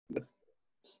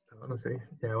No sé.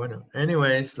 Ya, bueno.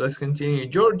 Anyways, let's continue.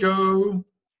 Giorgio.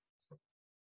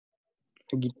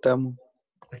 Aquí estamos.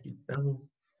 Aquí estamos.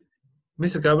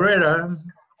 Mr. Cabrera.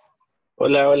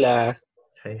 Hola, hola.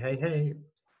 Hey, hey, hey.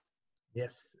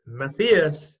 Yes.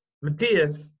 Matías.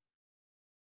 Matías.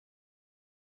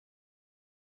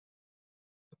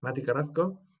 Mati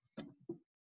Carrasco.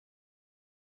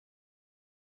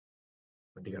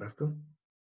 Mati Carrasco.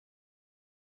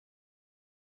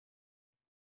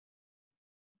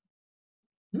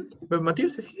 But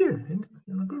Matthias is here in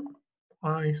the group.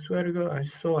 I swear to God, I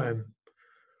saw him.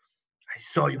 I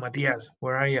saw you, Matías.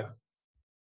 Where are you?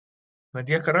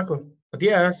 Matías Carrasco.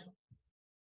 Matías.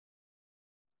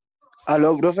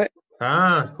 Aló, profe.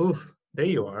 Ah, there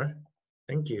you are.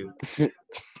 Thank you.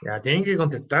 Ya tienen que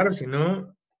contestar, si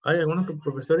no, hay algunos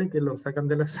profesores que los sacan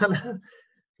de la sala,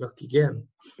 los quiquean.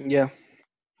 Ya.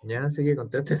 Ya, así que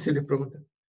contesten si les preguntan.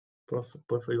 Por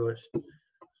favor.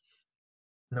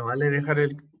 No vale dejar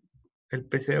el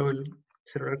PC o el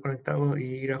celular conectado y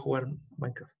ir a jugar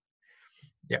Minecraft.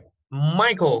 Ya.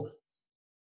 Michael.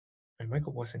 And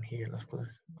Michael wasn't here last class.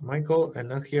 Michael, and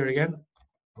not here again.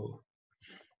 Oh,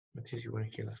 let's see if you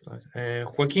weren't here last class.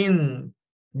 Joaquín.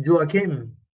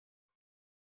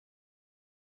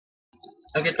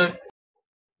 Aquí estoy.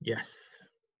 Yes.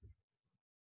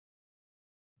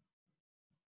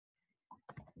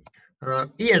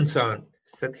 Ianson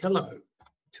said hello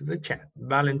to the chat.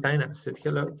 Valentina said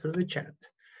hello through the chat.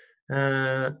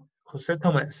 José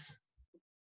Tomás.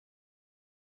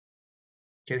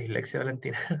 Qué dislexia,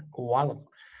 Valentina. Wow.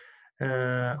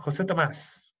 José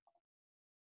Tomás.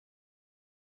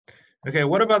 Okay,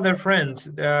 what about their friends?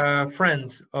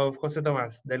 Friends of José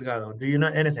Tomás Delgado. Do you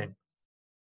know anything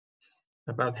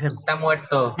about him? Está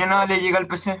muerto. Ya no le llega al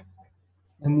PC.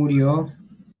 Se murió.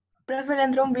 Profe, le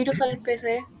entró un virus al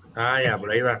PC. Ah, ya, por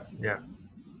ahí va, ya.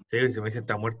 Sí, si me dice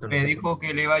está muerto. No Me sé. dijo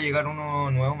que le iba a llegar uno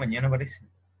nuevo mañana, parece.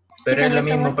 Pero es lo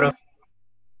también está mismo, muerto. profe.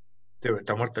 Sí, pero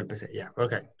está muerto el PC, ya,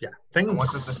 ok, ya. Está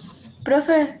muerto el Thanks. PC.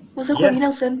 Profe, puso Yes. Joaquín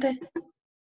ausente.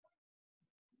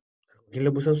 ¿Quién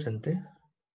le puso ausente?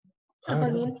 A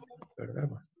Joaquín. Verdad.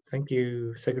 Thank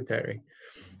you, secretary.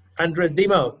 Andrés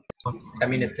Dimo.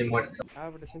 También estoy muerto.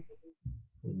 Presente.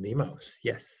 Dimos,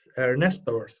 yes.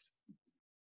 Ernesto.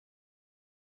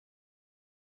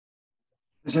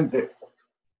 Presente.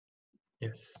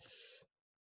 Yes.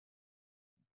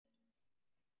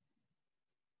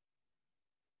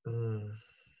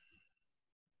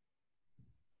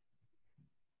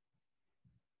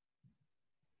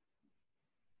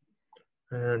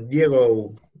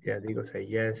 Diego. Yeah, Diego say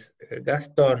yes.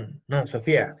 Gaston. No,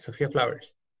 Sofía. Sofía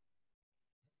Flowers.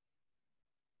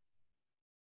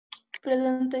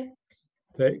 Presente.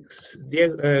 Thanks.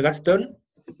 Diego, Gaston.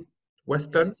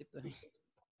 Weston.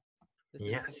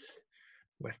 Yes.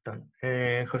 Weston.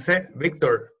 José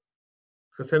Víctor.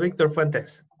 José Víctor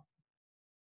Fuentes.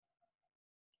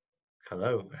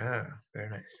 Hello. Very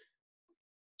nice.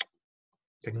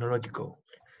 Technological.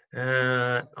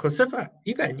 Josefa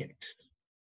Ibáñez.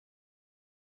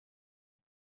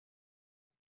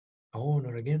 Oh,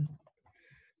 not again.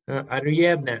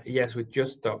 Ariadna. Yes, we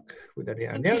just talked with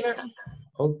Ariadna. Ariadna,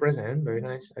 all present. Very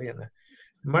nice, Ariadna.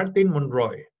 Martin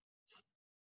Monroy.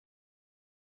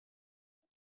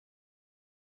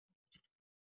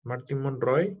 Martin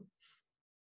Monroy.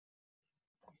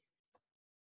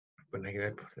 Pues hay que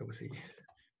ver, pues sí.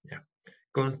 Ya.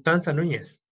 Constanza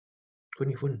Núñez.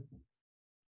 Cunifun.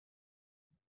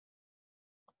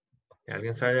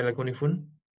 ¿Alguien sabe de la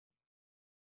Cunifun?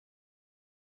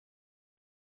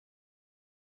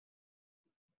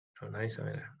 No, nadie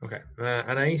sabe nada. Ok.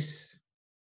 Anaís.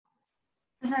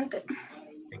 Presente.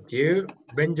 Thank you.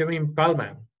 Benjamin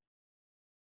Palma.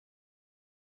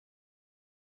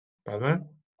 Palma.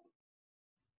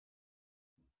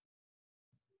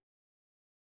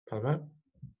 Palma.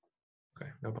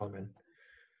 Okay, no Palma.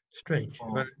 Strange.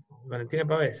 Oh. Valentina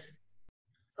Pávez.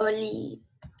 Oli.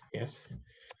 Yes.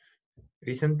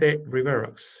 Vicente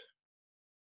Riveros.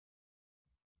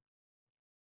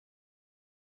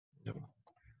 No.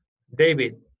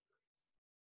 David.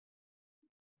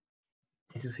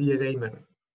 Y su silla gamer.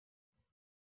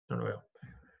 No lo veo.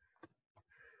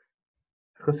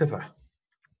 Josefa.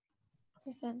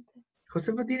 Presente.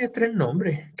 Josefa tiene 3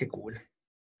 nombres. Qué cool.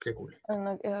 Qué cool. Oh,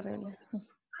 no, qué horrible.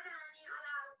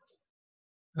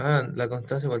 Ah, la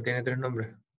Constanza igual tiene 3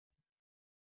 nombres.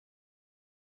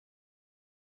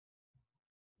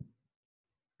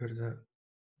 ¿Verdad?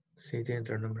 Sí, tiene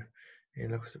 3 nombres.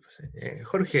 La Josefa, sí.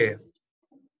 Jorge.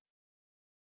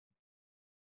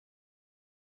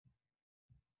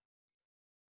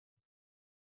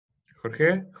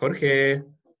 Jorge. Jorge.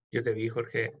 Yo te vi,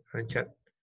 Jorge, en el chat.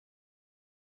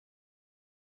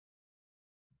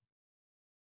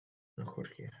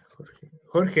 Jorge.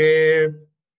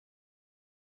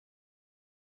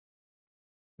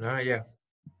 Ah, ya.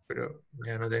 Pero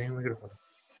ya no tenéis micrófono.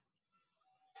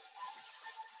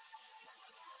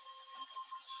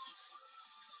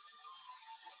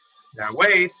 Ya,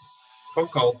 wait. Phone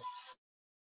call.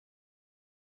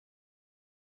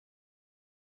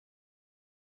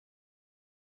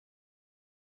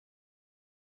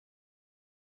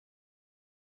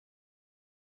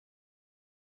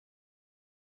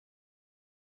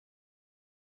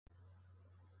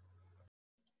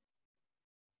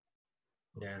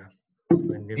 Ya.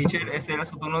 Teacher, ese era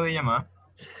su turno de llamada.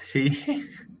 Sí.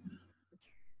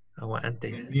 Aguante.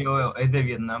 El mío es de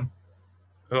Vietnam.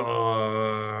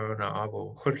 Oh,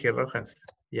 no, Jorge Rojas.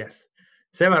 Yes.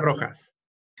 Seba Rojas.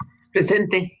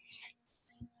 Presente.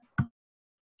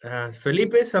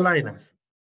 Felipe Salinas.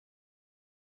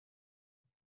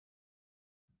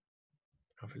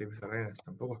 No, Felipe Salinas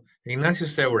tampoco. Ignacio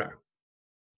Seura.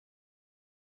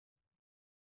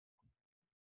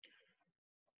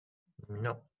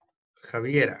 No.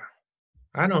 Javiera.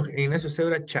 Ah, no, Ignacio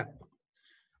Seura, chat.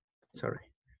 Sorry.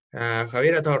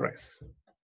 Javiera Torres.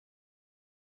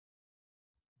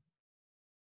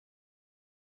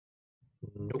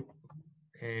 No.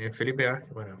 Felipe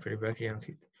Vázquez. Bueno, Felipe Vázquez ya no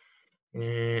existe.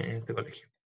 En este colegio.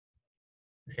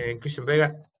 Christian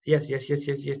Vega. Yes.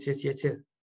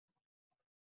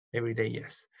 Every day,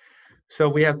 yes. So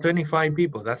we have 25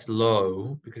 people. That's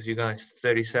low because you guys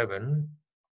 37.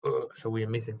 So we are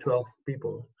missing 12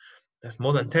 people. That's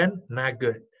more than 10. Not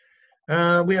good.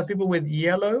 We have people with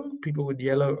yellow. People with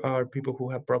yellow are people who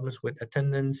have problems with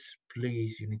attendance.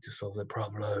 Please, you need to solve the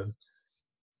problem.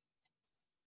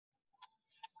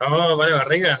 Oh, vale,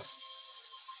 barriga.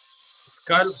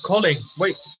 Calling.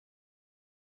 Wait.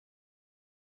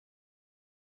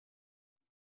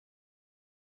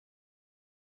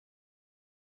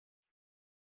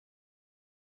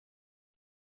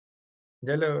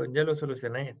 Ya lo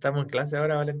solucioné. Estamos en clase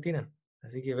ahora, Valentina.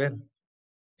 Así que ven.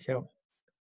 Chao.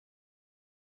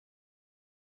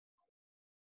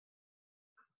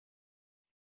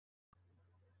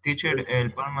 Teacher,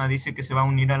 el Palma dice que se va a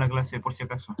unir a la clase por si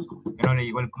acaso. Que no le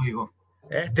llegó el código.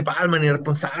 Este Palma,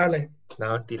 irresponsable.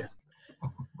 No, mentira.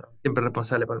 Siempre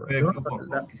responsable, Palma. No,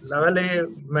 la Vale,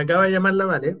 me acaba de llamar la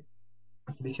Vale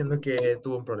diciendo que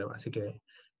tuvo un problema, así que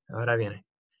ahora viene.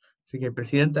 Así que,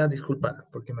 presidenta, disculpa,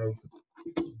 porque me avisó.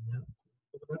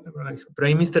 Pero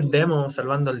hay Mr. Demo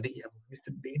salvando el día.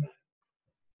 Mr.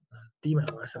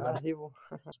 Demo va a salvar.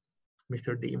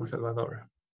 Mr. Demo Salvador.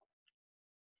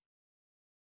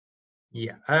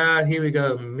 Yeah. Here we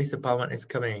go. Mr. Palman is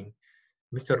coming.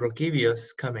 Mr. Roquivio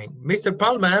is coming. Mr.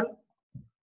 Palman.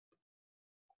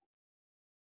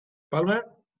 Palman.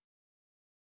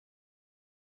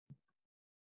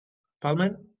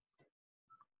 Palman.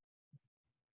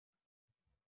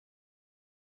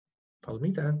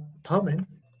 Palmita. Palman.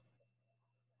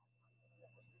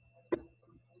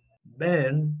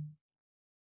 Ben.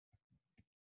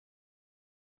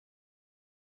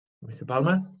 Mr.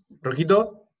 Palma.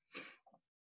 Roquito.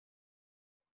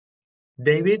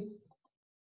 David.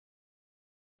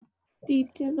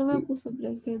 Teacher, no me puso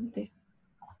presente.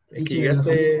 Es que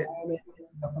llegaste.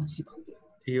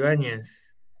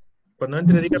 Ibáñez. Cuando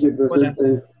entre, dígame hola.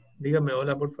 Dígame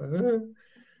hola, por favor.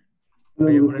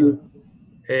 Voy a ponerlo.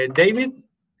 David,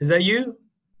 is that you?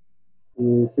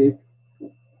 Sí.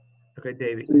 Okay,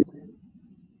 David. Sí.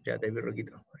 Ya, David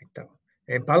Roquito. Ahí está.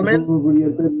 Palmen.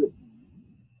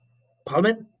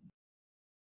 Palmen.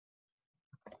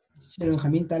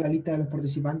 Benjamín está en la lista de los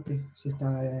participantes. Sí,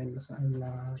 está en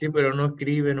la... Sí, pero no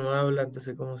escribe, no habla,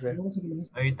 entonces, ¿cómo se...?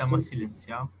 Ahí está más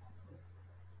silenciado.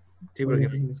 Sí, porque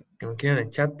que me quieren en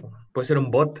el chat. Puede ser un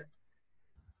bot.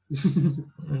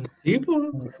 Sí,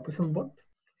 pues, puede ser un bot.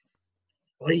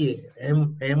 Oye,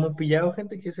 hemos pillado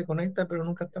gente que se conecta, pero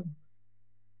nunca estamos.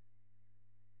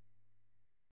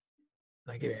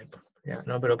 Hay que ver. Ya,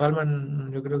 no, pero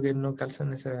Palman yo creo que no calza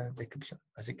en esa descripción.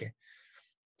 Así que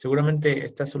seguramente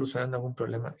está solucionando algún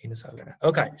problema y nos hablará.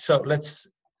 Okay, so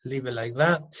let's leave it like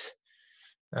that.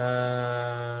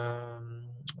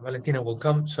 Valentina will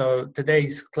come. So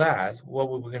today's class, what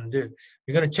we're going to do,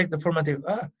 we're going to check the formative.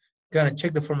 Gonna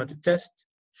check the formative test.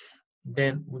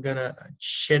 Then we're gonna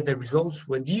share the results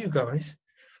with you guys.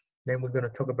 Then we're gonna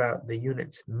talk about the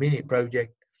units mini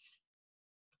project,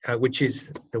 which is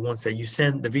the ones that you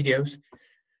send the videos.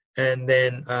 And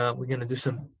then we're gonna do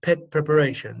some pet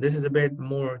preparation. This is a bit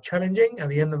more challenging. At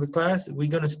the end of the class, we're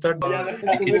gonna start.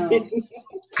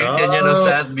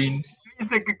 Admin.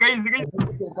 Se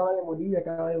acaba de morir,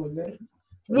 acaba de volver.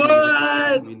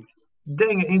 What?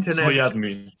 Dang, internet. Soy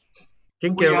admin.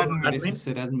 ¿Quién quiere admin? admin?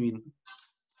 Ser admin.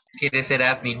 Quiere ser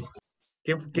admin.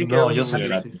 ¿Quién No, quedó yo como soy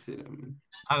el admin? admin. Sinceramente. El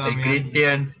Hágame.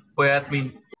 Christian fue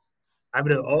admin. Ah,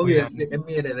 pero Muy obvio, bien. es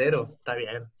mi heredero. Está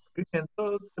bien. Cristian,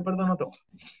 todo, te perdono todo.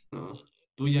 No,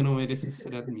 tú ya no mereces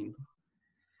ser admin.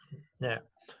 Yeah.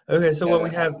 Okay, so what we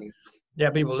have,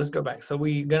 yeah, people, let's go back. So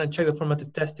we're gonna check the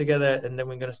formative test together, and then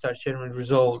we're gonna start sharing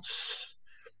results.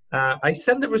 I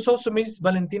sent the results to Miss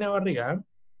Valentina Barriga.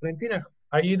 Valentina,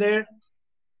 are you there?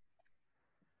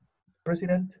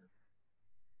 President?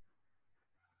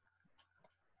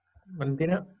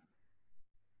 Valentina?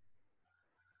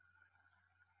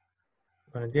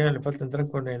 Valentina le falta entrar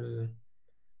con el...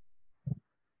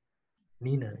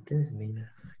 Nina, ¿qué es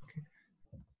Nina?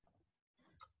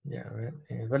 Ya, a ver,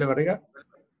 ¿vale Barriga?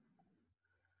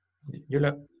 Yo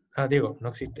la... Ah, Diego, no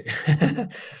existe.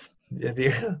 Ya,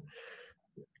 Diego.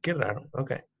 Qué raro.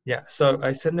 Okay. Yeah. So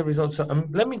I send the results. So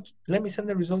let me send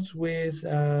the results with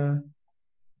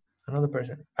another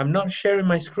person. I'm not sharing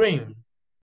my screen,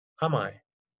 am I?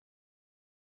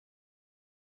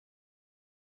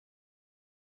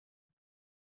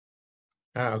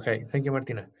 Ah, okay. Thank you,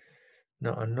 Martina.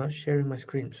 No, I'm not sharing my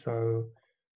screen. So,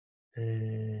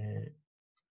 okay.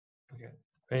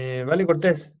 Vale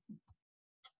Cortés.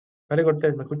 Vale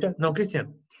Cortés, ¿me escuchas? No,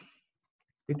 Cristian.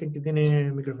 Cristian que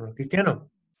tiene micrófono. Cristiano.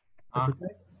 ¿Me Ah,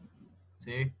 escuchas?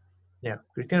 sí, Ya,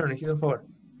 Cristiano, necesito un favor.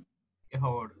 qué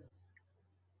favor.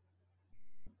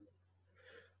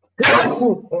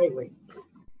 Ay, güey.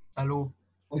 Salud.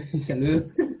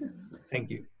 Saludos. Thank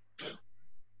you.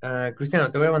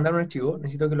 Cristiano, te voy a mandar un archivo.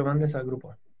 Necesito que lo mandes al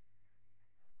grupo.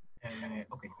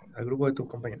 Ok. Al grupo de tus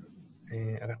compañeros.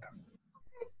 Acá está.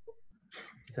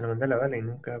 Se lo mandé a la Vale y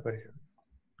nunca apareció.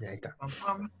 Ya, ahí está. Pam,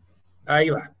 pam, Ahí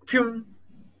va. ¡Pium!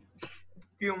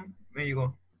 pium, me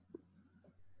llegó.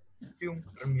 Pium,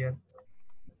 reenviar.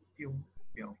 Pium,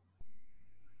 pium.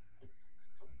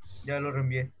 Ya lo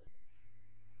reenvié.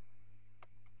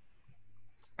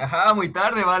 Ajá, muy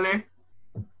tarde, vale.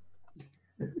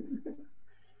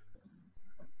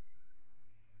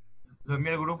 Lo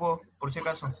envié al grupo, por si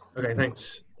acaso. Okay,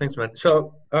 thanks. Thanks, man.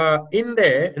 So, in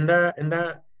there, in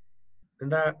that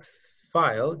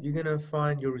file, you're gonna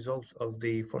find your results of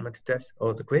the formative test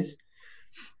or the quiz.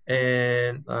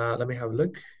 And let me have a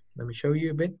look. Let me show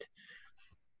you a bit.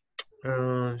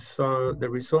 So the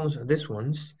results are these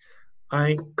ones.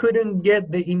 I couldn't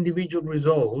get the individual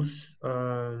results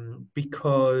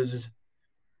because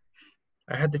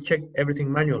I had to check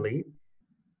everything manually.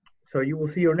 So you will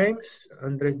see your names,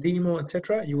 Andres Dimo,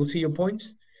 etc. You will see your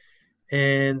points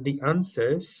and the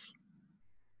answers.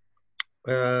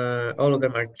 All of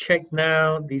them are checked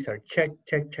now. These are check,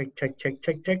 check, check, check, check,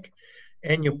 check, check.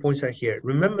 And your points are here.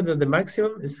 Remember that the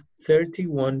maximum is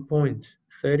 31 points.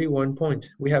 31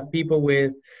 points. We have people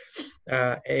with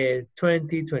 20,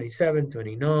 27,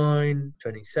 29,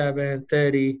 27,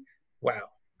 30. Wow,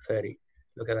 30.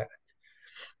 Look at that.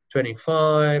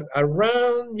 25.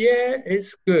 Around, yeah,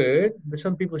 it's good. But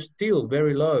some people still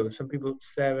very low. Some people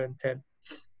 7, 10.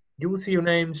 You will see your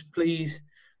names, please.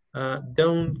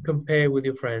 Don't compare with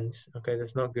your friends. Okay,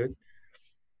 that's not good.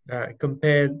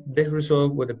 Compare this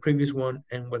result with the previous one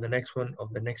and with the next one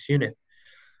of the next unit.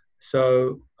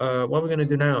 So what we're going to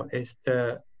do now is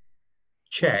to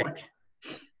check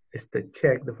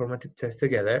the formative test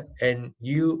together, and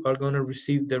you are going to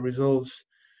receive the results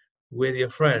with your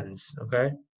friends,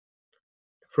 okay?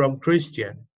 From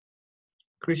Christian.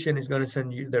 Christian is going to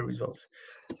send you the results.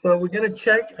 So we're going to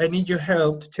check. I need your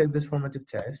help to check this formative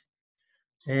test.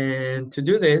 And to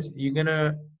do this,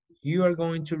 you are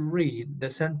going to read the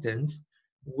sentence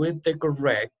with the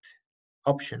correct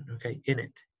option, okay, in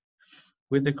it,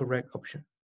 with the correct option.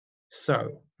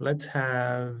 So let's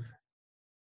have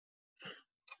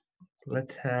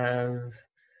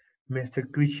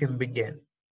Mr. Christian begin.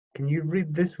 Can you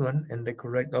read this one and the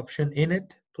correct option in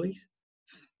it, please,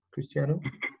 Cristiano?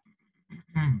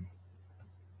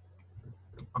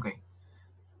 Okay.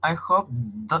 I hope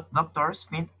doctors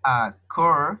find a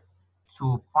cure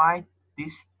to fight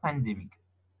this pandemic.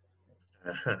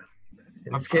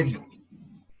 In this Option case, B.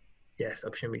 yes,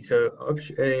 option B. So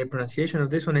pronunciation of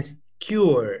this one is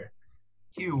cure.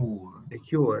 Cure. The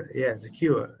cure, yes, the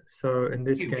cure. So in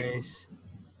this Cure. case,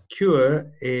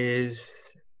 cure is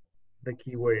the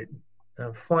key word.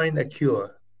 Find a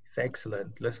cure. It's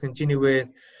excellent. Let's continue with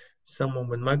someone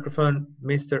with microphone,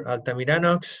 Mr.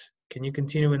 Altamiranox. Can you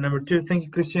continue with number 2? Thank you,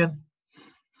 Christian.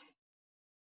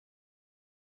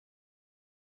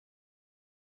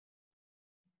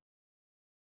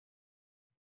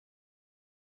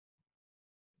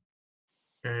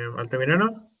 Altamirano?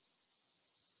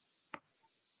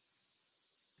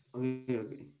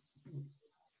 Okay.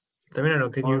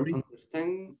 Altamirano, can you Our read?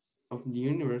 understanding of the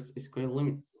universe is quite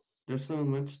limited. There's so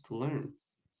much to learn.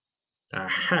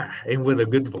 Aha, and with a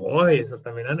good voice,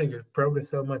 Otamirano, you're probably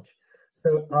so much.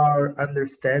 So our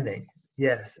understanding,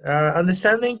 yes.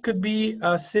 Understanding could be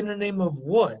a synonym of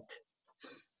what?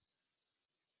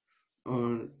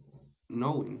 Or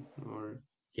knowing, or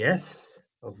Yes,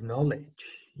 of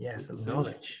knowledge. Yes, of entonces,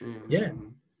 knowledge. Yeah.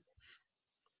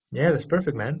 Yeah, that's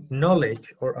perfect, man.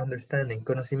 Knowledge or understanding,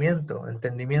 conocimiento,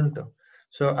 entendimiento.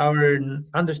 So our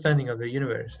understanding of the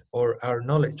universe or our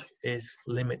knowledge is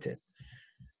limited.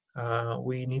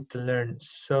 We need to learn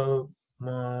so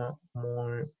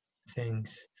more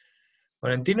things.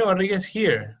 Valentino Barriga is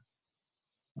here.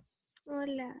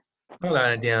 Hola. Hola,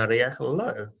 Valentino Barriga.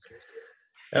 Hello.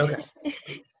 Okay,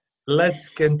 let's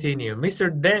continue. Mr.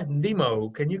 Demo,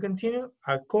 can you continue?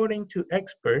 According to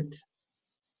experts,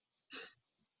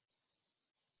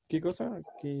 ¿Qué cosa?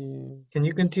 Que... can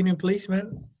you continue, please,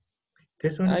 man?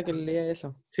 This one? Ah, que lea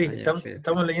eso. Sí, Ah, ya, ok.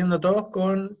 estamos leyendo todos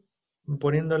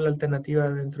poniendo la alternativa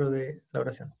dentro de la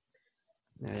oración.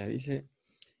 Ya, dice,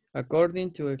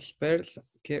 according to experts,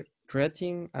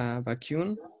 creating a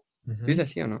vacuum, dice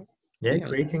así o no? Yeah, Sí,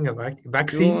 creating a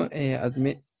vaccine.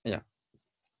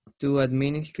 To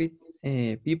administrate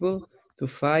people to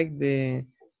fight the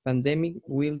pandemic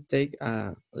will take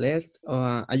less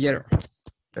a year.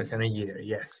 Less than a year,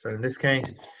 yes. So in this case,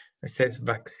 it says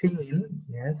vaccine.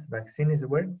 Yes, vaccine is the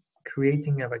word.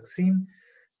 Creating a vaccine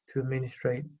to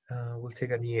administrate will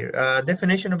take a year.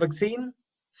 Definition of vaccine.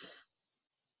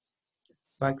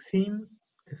 Vaccine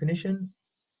definition.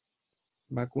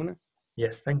 Vacuna.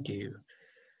 Yes, thank you.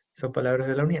 Son palabras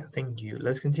de la unidad. Thank you.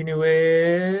 Let's continue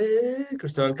with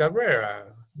Cristóbal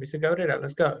Cabrera. Mr. Cabrera,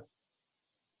 let's go.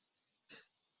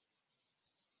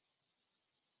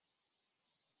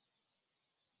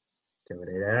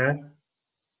 Cabrera.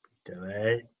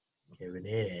 Cristóbal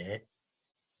Cabrera.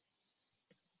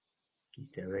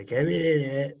 Cristóbal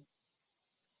Cabrera.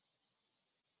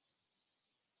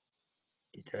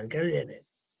 Cristóbal Cabrera.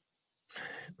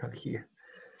 Not here.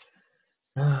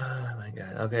 Oh my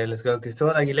God. Okay, let's go.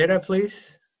 Cristóbal Aguilera,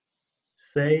 please.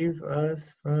 Save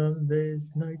us from this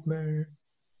nightmare.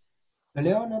 ¿Lo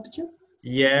leo, no, teacher?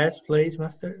 Yes, please,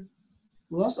 master.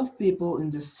 Lots of people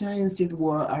in the scientific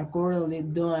world are currently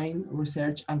doing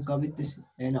research on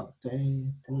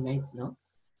COVID-29, no?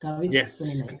 Yes.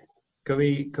 COVID-29.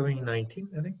 COVID-19,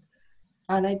 I think.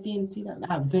 29,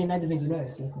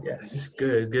 sí. Yes,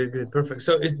 good, perfect.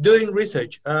 So it's doing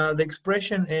research. The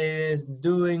expression is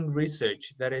doing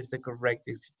research. That is the correct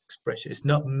expression. It's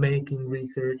not making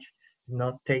research. It's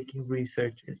not taking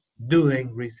research. It's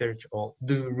doing research or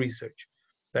do research.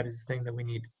 That is the thing that we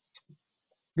need.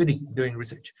 Goody, doing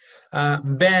research.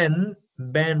 Ben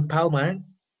Palmer,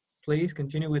 please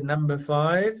continue with number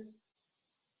 5.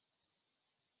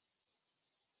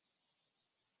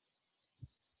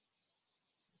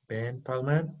 Ben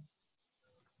Palmer.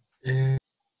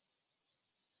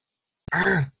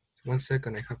 1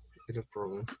 second, I have a little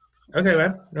problem. Okay,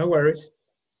 man, no worries.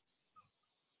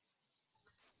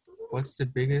 What's the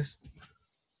biggest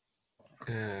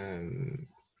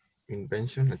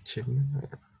invention, achievement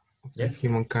of the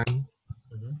humankind?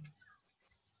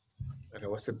 Okay,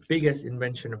 what's the biggest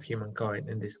invention of humankind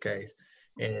in this case?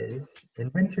 Is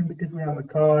invention because we have a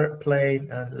car, plane,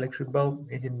 and electric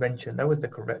bulb is invention. That was the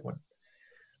correct one.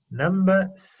 Number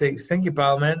 6. Thank you,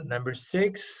 Palman. Number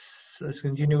 6. Let's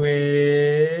continue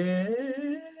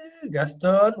with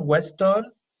Gaston,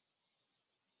 Weston.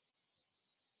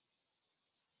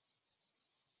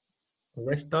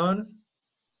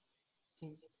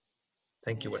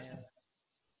 Thank you, Weston.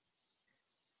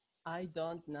 I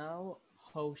don't know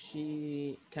how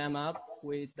she came up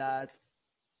with that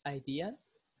idea.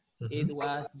 It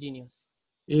was genius.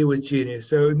 It was genius.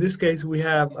 So in this case, we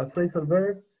have a phrasal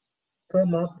verb,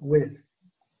 come up with.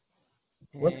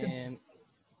 What's it?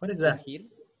 What is that? Surgir.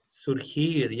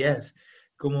 Surgir, yes.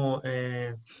 Como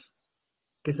que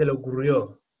se le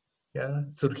ocurrió. ¿Ya?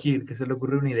 Surgir, que se le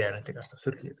ocurrió una idea en este caso.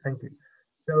 Surgir, thank you.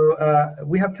 So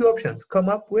we have two options, come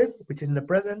up with, which is in the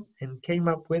present, and came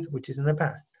up with, which is in the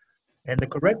past. And the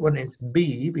correct one is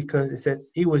B, because it said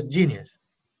it was genius.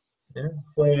 ¿Ya?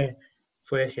 Fue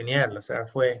genial, o sea,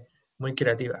 fue muy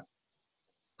creativa.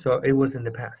 So it was in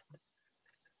the past.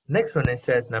 Next one, it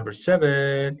says number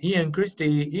 7, Ian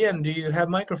Christie. Ian, do you have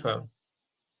microphone?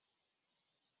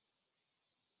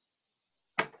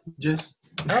 Yes.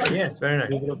 Oh, yes, very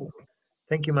nice.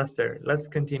 Thank you, master. Let's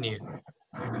continue.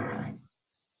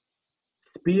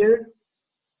 Spear.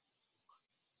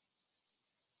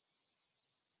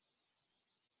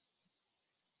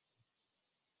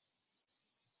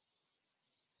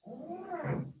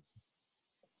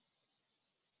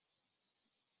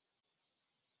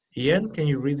 Ian, can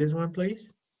you read this one, please?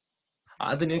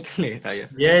 Ah, tenía que leer allá.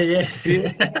 Yeah, yes.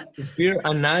 Spear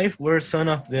and knife were some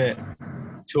of the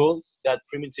tools that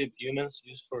primitive humans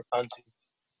used for hunting.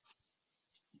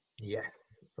 Yes,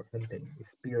 for hunting.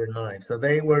 Spear and knife. So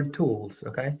they were tools,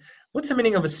 okay? What's the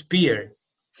meaning of a spear?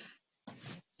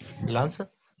 Lanza?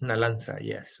 Una lanza,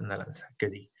 yes, una lanza.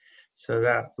 Goody. So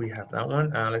that we have that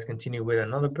one. Let's continue with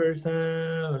another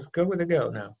person. Let's go with the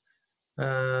girl now.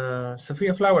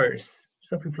 Sophia Flowers.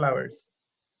 Sophie Flowers.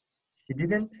 She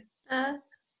didn't?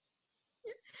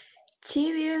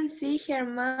 She didn't see her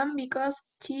mom because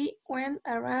she went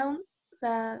around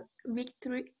the big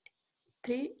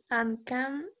tree and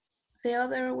came the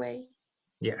other way.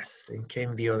 Yes, and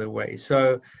came the other way.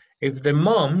 So if the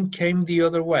mom came the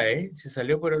other way, si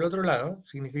salió por el otro lado,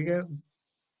 significa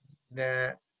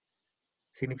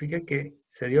que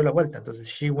se dio la vuelta. Entonces,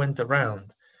 she went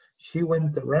around. She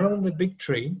went around the big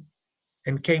tree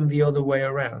and came the other way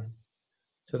around.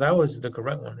 So that was the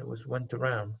correct one. It was went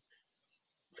around.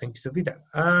 Thank you, Sofita.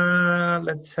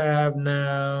 Let's have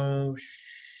now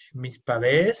Miss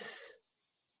Pavés.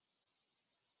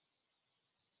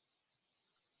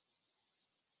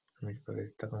 Miss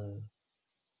Pavés está con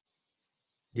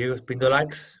Diego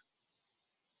Spindolax.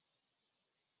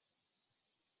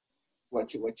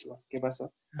 Guachi, ¿qué pasa?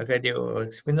 Okay, Diego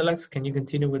Spindolax, can you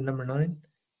continue with number 9?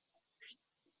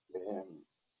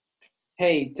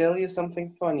 Hey, tell you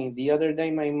something funny. The other day,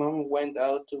 my mom went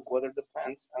out to water the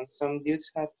plants, and some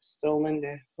dudes have stolen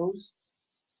the hose.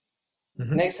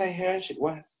 Next, I heard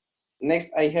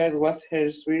was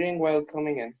her swearing while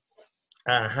coming in.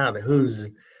 Aha, the who's.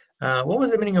 What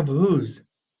was the meaning of who's?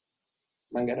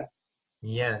 Mangara.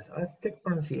 Yes, let's take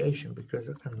pronunciation because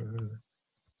I can't remember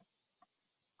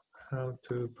how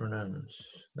to pronounce.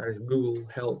 That is Google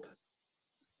help.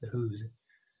 The who's.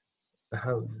 The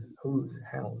house. Who's.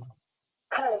 How.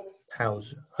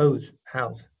 House. Hose.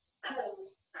 House.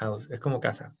 House. Es como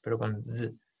casa, pero con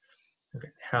z.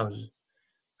 Okay, house.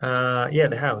 Yeah,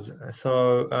 the house.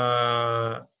 So,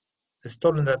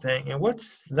 stolen that thing. And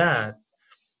what's that?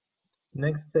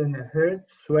 Next thing I heard,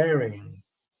 swearing.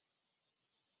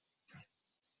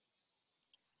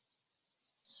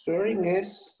 Swearing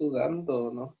es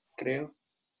sudando, ¿no? Creo.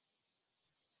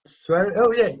 Swearing.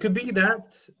 Oh yeah, it could be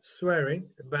that swearing,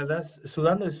 but that's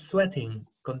sudando is sweating.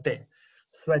 Con T.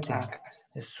 Sweating.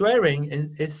 Swearing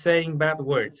is saying bad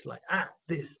words like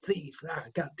this thief,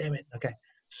 god damn it. Okay,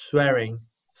 swearing.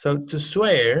 So to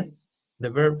swear, the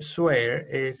verb swear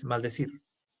is maldecir.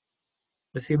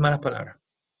 Decir malas palabras.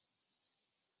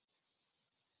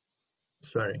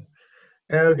 Swearing.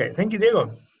 Okay, thank you,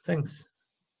 Diego. Thanks.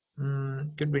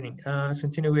 Good reading. Let's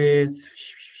continue with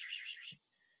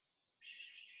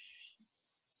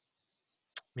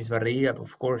Miss Barriga,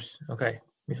 of course. Okay,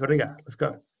 Miss Barriga, let's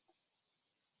go.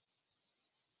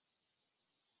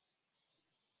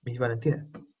 Miss Valentina.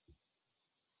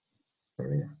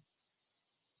 Barriga.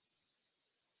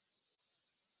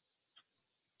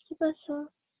 ¿Qué pasó?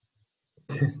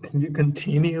 Can you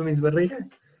continue, Miss Barriga?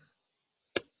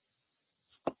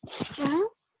 ¿Ah?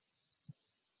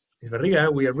 Miss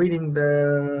Barriga, we are reading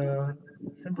the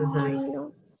sentences. I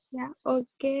know. Yeah,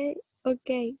 okay.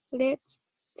 Let's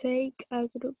take a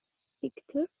group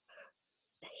picture.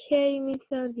 Hey, Miss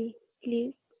Ordi,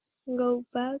 please go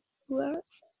backwards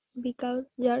because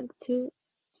you're too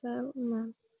tall,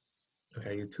 man.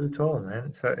 Okay, you're too tall,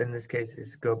 man. So in this case,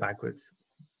 it's go backwards.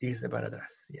 Irse para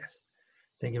atrás. Yes.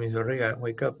 Thank you, Miss Barriga.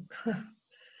 Wake up.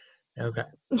 Okay.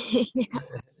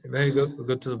 Maybe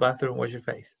go to the bathroom, wash your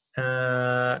face.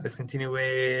 Let's continue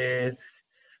with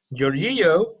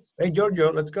Giorgio. Hey,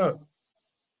 Giorgio, let's go.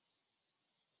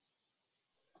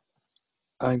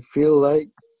 I feel like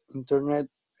internet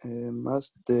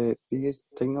was the biggest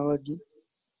technology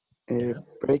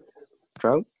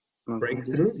breakthrough.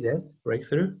 Breakthrough, yes,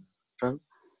 breakthrough.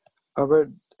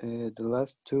 Over the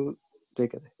last 2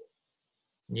 decades.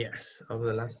 Yes, over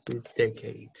the last 2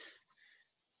 decades.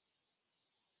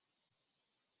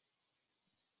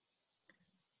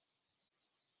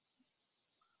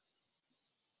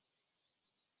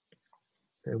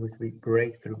 That would be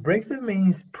breakthrough. Breakthrough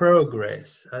means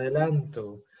progress,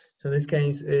 adelanto. So in this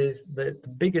case is the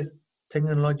biggest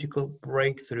technological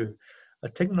breakthrough. A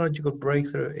technological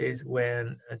breakthrough is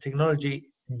when a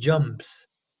technology jumps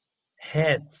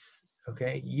heads,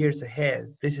 okay, years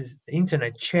ahead. This is the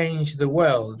internet changed the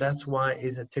world. That's why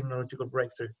it's a technological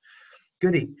breakthrough.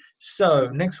 Goody.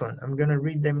 So next one, I'm gonna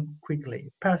read them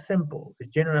quickly. Past simple is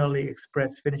generally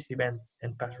express finished events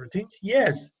and past routines.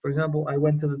 Yes. For example, I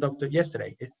went to the doctor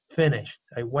yesterday. It's finished.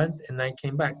 I went and I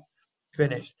came back.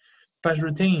 Finished. Past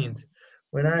routines.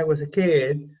 When I was a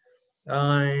kid,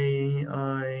 I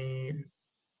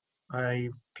I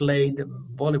played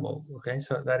volleyball. Okay,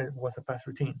 so that was a past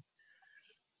routine.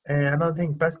 And another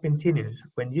thing, past continuous,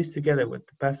 when used together with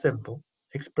the past simple,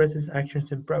 expresses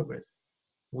actions in progress,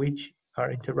 which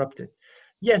are interrupted.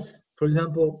 Yes, for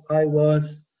example, I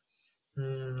was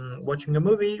watching a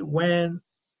movie when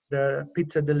the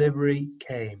pizza delivery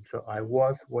came. So I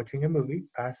was watching a movie,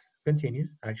 past continuous,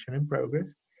 action in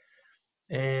progress,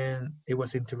 and it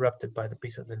was interrupted by the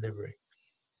pizza delivery.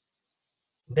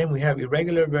 Then we have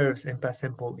irregular verbs in past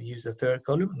simple use the third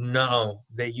column. No,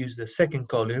 they use the second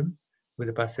column with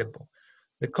the past simple.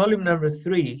 The column number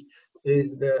 3 is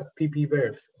the PP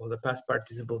verbs or the past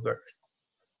participle verbs.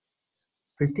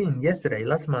 15, yesterday,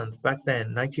 last month, back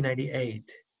then, 1998.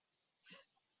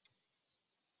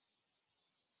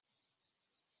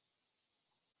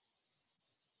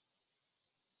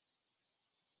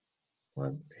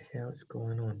 What the hell is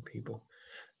going on, people?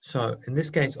 So in this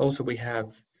case, also we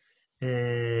have,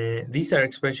 these are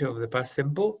expressions of the past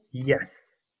simple, yes.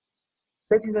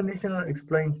 Second conditional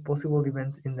explains possible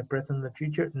events in the present and the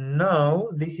future.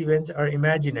 No, these events are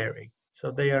imaginary,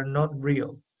 so they are not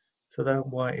real. So that's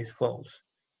why it's false.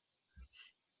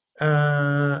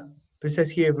 It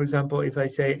says here, for example, if I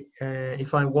say,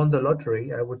 if I won the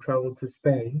lottery, I would travel to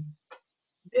Spain.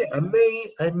 Yeah,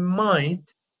 I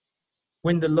might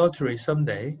win the lottery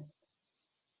someday,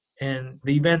 and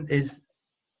the event is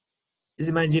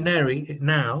imaginary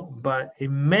now, but it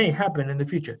may happen in the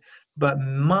future, but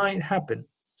might happen.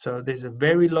 So there's a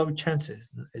very low chances.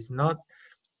 It's not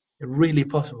really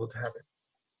possible to happen.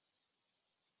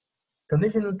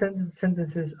 Conditional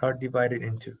sentences are divided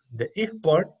into the if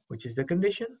part, which is the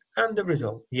condition, and the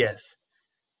result. Yes,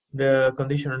 the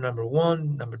conditional number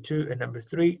 1, number 2, and number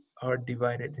 3 are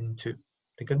divided into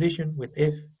the condition with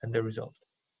if and the result.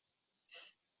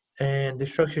 And the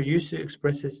structure usually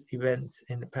expresses events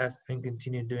in the past and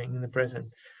continue doing in the present.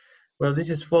 Well, this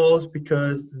is false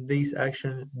because these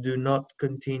actions do not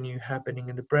continue happening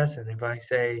in the present. If I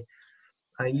say,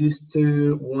 I used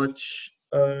to watch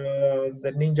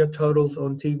the Ninja Turtles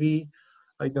on TV,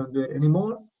 I don't do it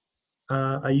anymore.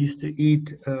 I used to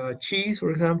eat cheese, for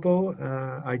example,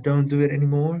 I don't do it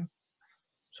anymore.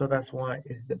 So that's why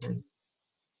it's different.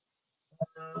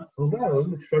 Although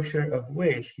the structure of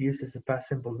wish uses a past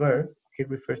simple verb, it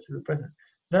refers to the present.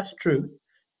 That's true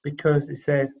because it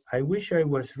says, I wish I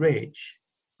was rich.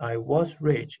 I was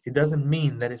rich. It doesn't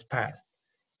mean that it's past.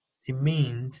 It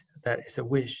means that it's a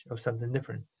wish of something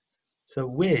different. So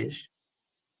wish,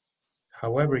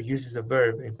 however, uses a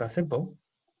verb in past simple.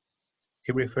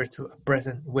 It refers to a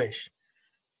present wish.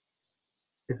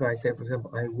 If I say, for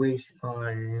example, I wish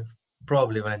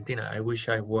probably Valentina, I wish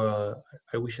I were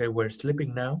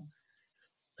sleeping now.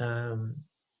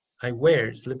 I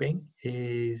were sleeping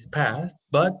is past,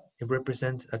 but it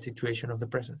represents a situation of the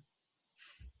present.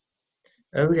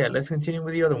 Okay, let's continue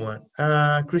with the other one.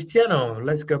 Cristiano,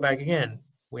 let's go back again.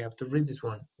 We have to read this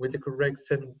one with the correct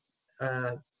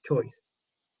choice.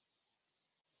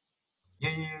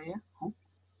 Yeah. Who?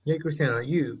 Yeah, Cristiano,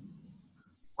 you.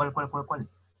 ¿Cuál? ¿La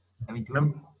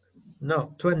 21?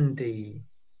 No, 20.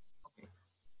 Okay.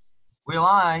 While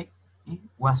I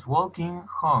was walking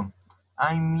home,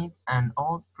 I met an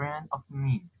old friend of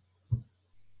mine.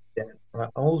 Yeah, an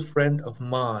old friend of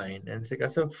mine. En este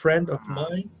caso, friend of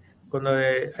mine, cuando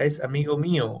es amigo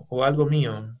mío o algo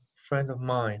mío, friend of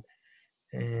mine.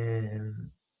 And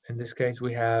in this case,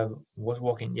 we have was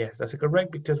walking. Yes, that's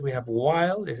correct because we have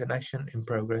while is an action in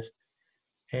progress,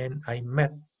 and I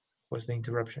met was the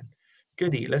interruption.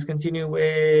 Goody. Let's continue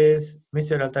with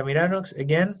Mr. Altamiranox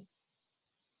again.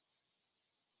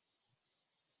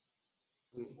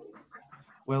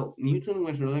 Well, Newton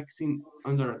was relaxing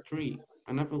under a tree.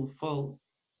 An apple fell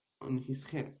on his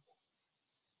head.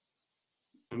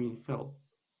 I mean, fell.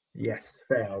 Yes,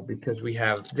 fell, because we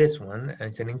have this one.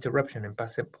 It's an interruption in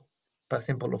past simple. Past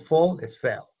simple of fall is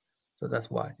fell. So that's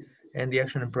why. And the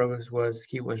action in progress was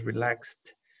he was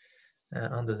relaxed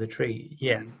under the tree.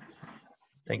 Yeah.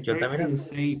 Thank you, I tried to Altamiranox.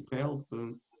 say fell,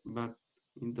 but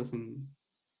it doesn't.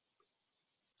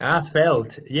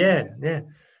 Felt. Yeah.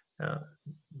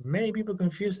 Many people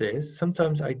confuse this.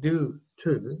 Sometimes I do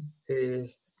too.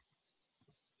 Is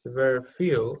the verb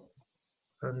feel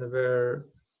and the verb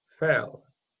fell.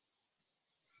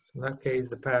 So in that case,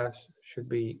 the past should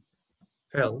be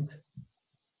felt.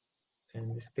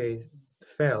 In this case,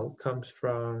 fell comes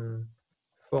from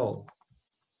fall.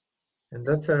 And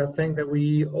that's a thing that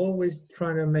we always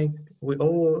try to make, we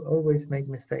always make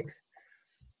mistakes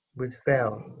with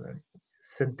fell.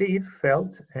 Sentir,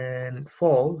 felt, and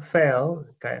fall, fell,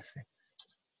 caerse.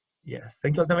 Yes,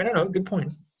 thank you, Altamirano. Good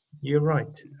point. You're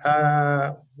right.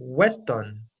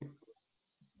 Weston.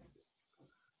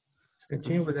 Let's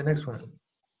continue with the next one.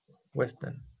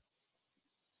 Western.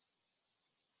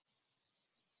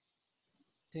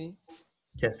 Sí.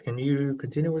 Yes, can you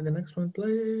continue with the next one,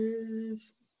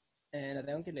 please? La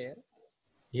tengo que leer.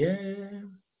 Yeah.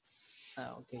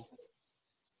 Ah, okay.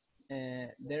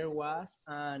 There was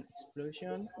an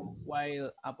explosion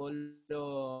while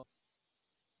Apollo.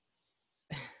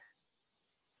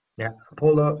 Yeah,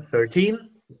 Apollo 13.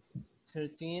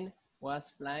 13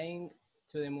 was flying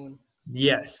to the moon.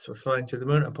 Yes, was flying to the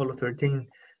moon. Apollo 13.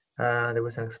 There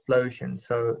was an explosion.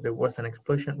 So there was an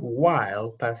explosion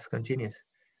while past continuous.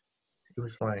 It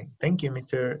was flying. Thank you,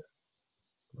 Mr.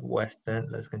 Weston.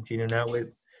 Let's continue now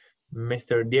with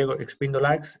Mr. Diego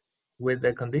Expindolax with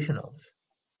the conditionals.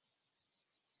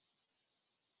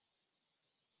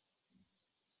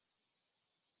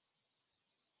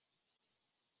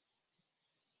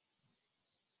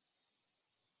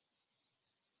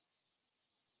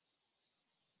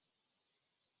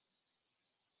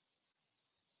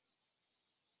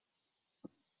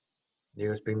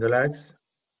 Diego Expindolax.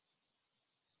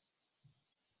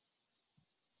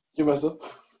 ¿Qué pasó?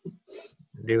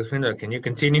 Diego Expindolax, can you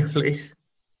continue, please?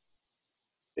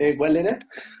 ¿Cuál era?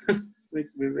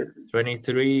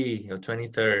 23 or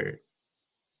 23rd.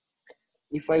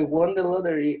 If I won the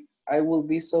lottery, I will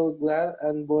be so glad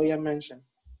and buy a mansion.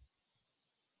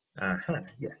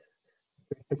 Yes.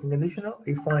 Second conditional,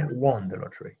 if I won the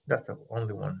lottery. That's the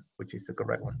only one, which is the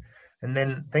correct one. And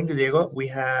then, thank you, Diego. We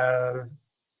have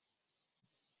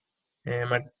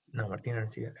Martina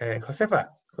Garcia.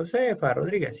 Josefa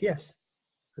Rodriguez, yes.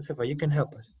 Josefa, you can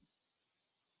help us.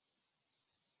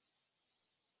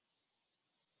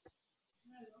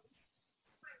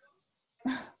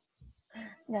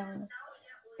 Yeah.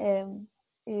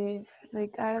 If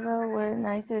Ricardo were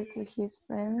nicer to his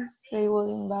friends, they would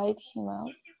invite him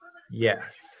out.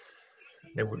 Yes,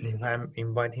 they would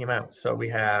invite him out. So we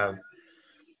have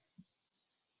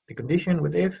the condition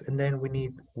with if, and then we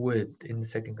need would in the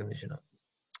second conditional.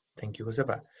 Thank you,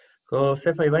 Josefa.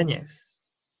 Josefa Ibanez,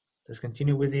 let's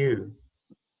continue with you.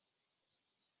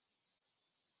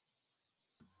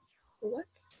 What?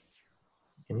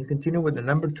 Can you continue with the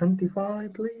number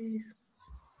 25, please?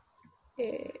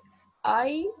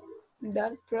 I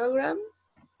that program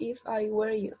if I were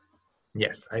you.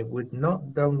 Yes, I would not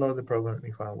download the program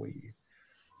if I were you.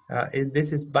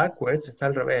 This is backwards, está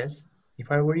al revés.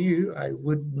 If I were you, I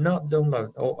would not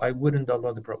download, or I wouldn't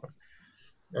download the program.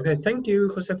 Okay, thank you,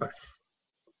 Josefa.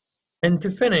 And to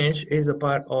finish is a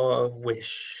part of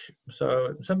wish.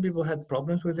 So some people had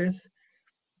problems with this.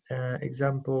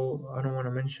 Example, I don't want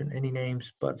to mention any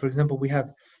names, but for example, we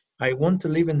have, I want to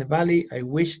live in the valley. I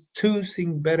wish to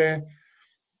sing better.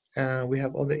 We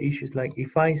have other issues like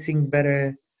if I sing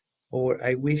better, or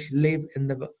I wish live in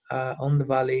the on the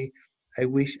valley. I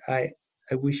wish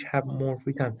have more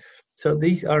free time. So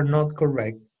these are not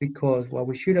correct because what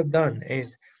we should have done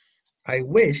is I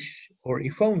wish or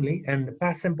if only and the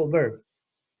past simple verb.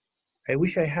 I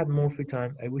wish I had more free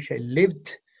time. I wish I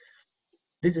lived.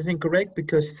 This is incorrect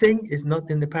because sing is not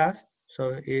in the past,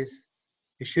 so it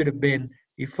should have been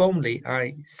if only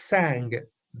I sang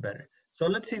better. So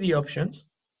let's see the options.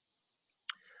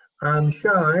 I'm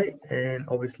shy, and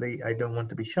obviously I don't want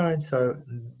to be shy, so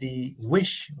the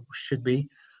wish should be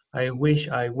I wish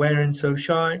I weren't so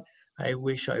shy. I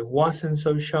wish I wasn't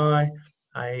so shy.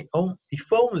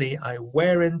 If only I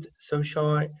weren't so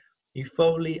shy. If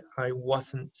only I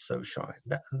wasn't so shy.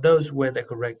 Those were the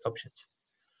correct options.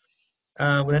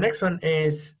 Well, the next one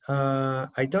is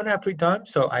I don't have free time,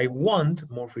 so I want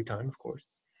more free time, of course.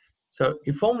 So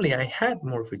if only I had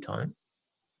more free time,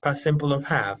 past simple of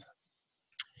have.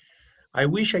 I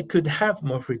wish I could have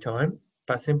more free time,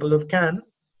 past simple of can.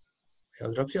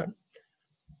 Otra opción.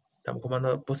 Estamos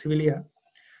comando posibilidad.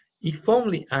 If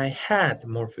only I had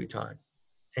more free time,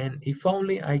 and if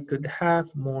only I could have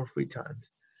more free time.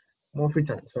 More free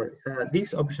time, sorry.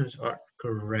 These options are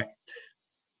correct.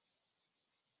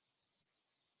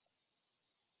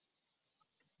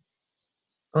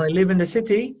 I live in the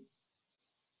city.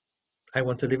 I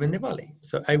want to live in the valley.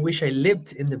 So I wish I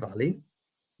lived in the valley.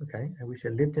 Okay, I wish I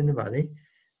lived in the valley.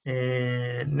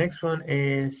 And next one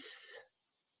is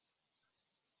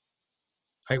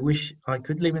I wish I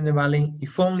could live in the valley.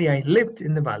 If only I lived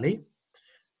in the valley.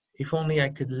 If only I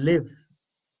could live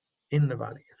in the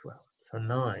valley as well. So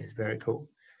nice, very cool.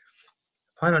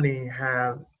 Finally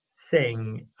have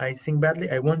sing. I sing badly.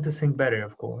 I want to sing better,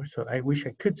 of course. So I wish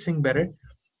I could sing better.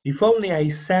 If only I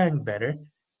sang better.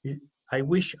 I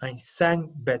wish I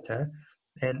sang better.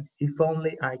 And if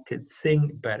only I could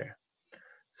sing better.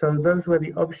 So those were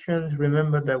the options.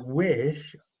 Remember that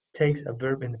wish takes a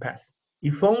verb in the past.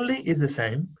 If only is the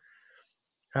same.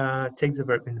 takes the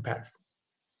verb in the past.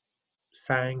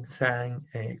 Sang, sang,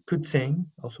 could sing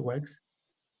also works.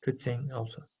 Could sing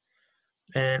also.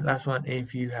 And last one,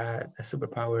 if you had a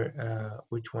superpower,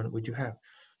 which one would you have?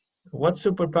 What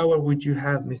superpower would you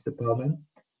have, Mr. Pullman?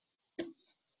 If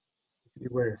you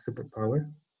were a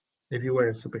superpower, if you were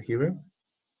a superhero?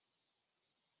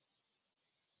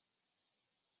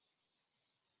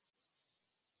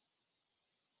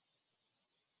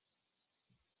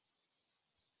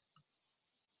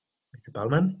 Mr.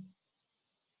 Pullman?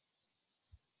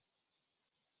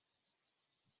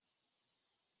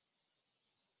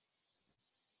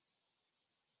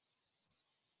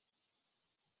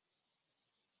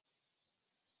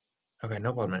 Okay,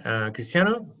 no problem.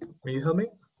 Cristiano, will you help me?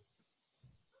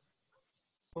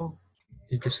 Oh,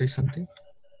 did you say something?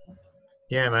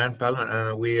 Yeah, man,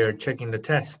 Palman, we are checking the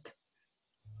test.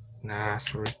 Nah,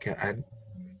 sorry, I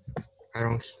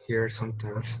don't hear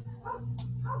sometimes.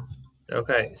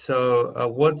 Okay, so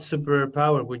what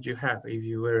superpower would you have if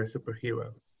you were a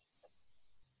superhero?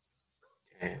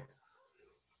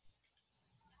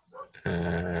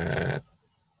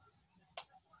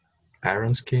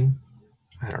 Iron skin?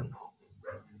 I don't know.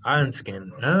 Iron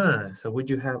skin. So would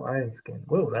you have iron skin?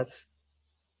 Whoa, that's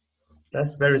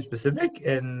very specific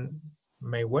and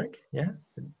may work. Yeah,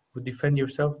 would defend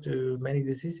yourself to many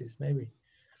diseases, maybe.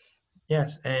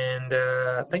 Yes, and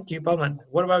thank you, Palman.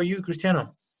 What about you,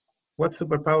 Cristiano? What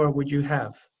superpower would you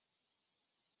have?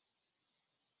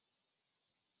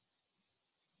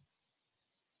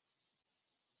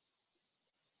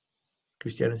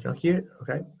 Cristiano is not here.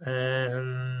 Okay.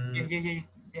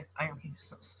 Yeah, I am here.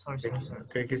 Sorry.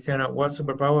 Okay, Cristiano, what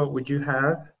superpower would you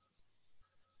have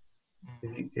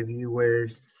if you were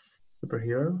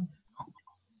superhero?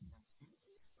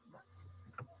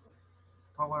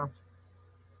 Power.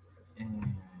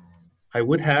 I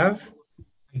would have.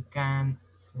 I can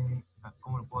say,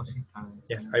 ¿cómo lo puedo decir?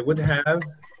 Yes, I would have. I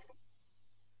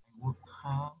would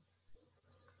have.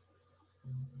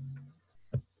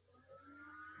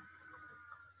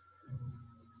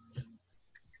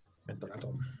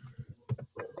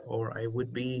 Or I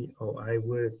would be, or I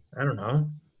would, I don't know.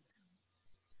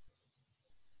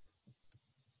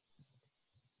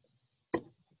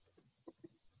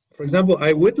 For example,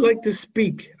 I would like to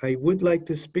speak. I would like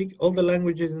to speak all the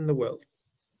languages in the world.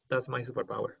 That's my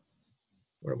superpower.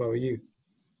 What about you?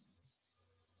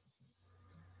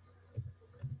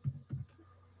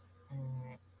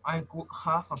 I could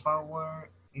have a power.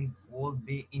 It would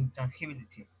be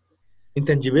intangibility.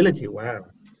 Intangibility. Wow.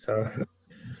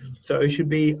 So it should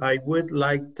be, I would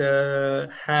like to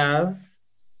have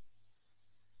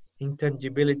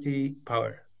intangibility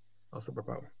power, or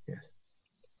superpower. Yes.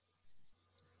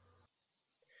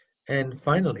 And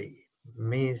finally,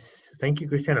 thank you,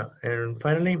 Cristiano. And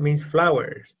finally, Miss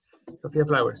Flowers, Sophia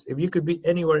Flowers. If you could be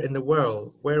anywhere in the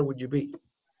world, where would you be?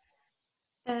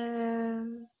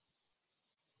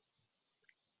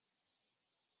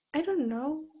 I don't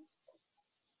know.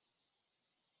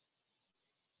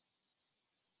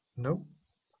 No?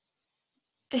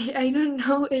 I don't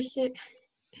know. Es que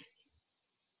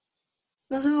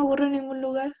no se me ocurre ningún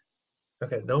lugar.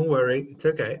 Okay, don't worry. It's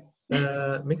okay.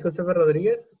 Miss Josefa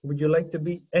Rodriguez, would you like to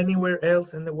be anywhere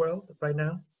else in the world right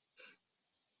now?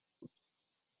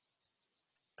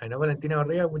 I know Valentina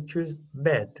Barriga would choose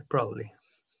bed, probably.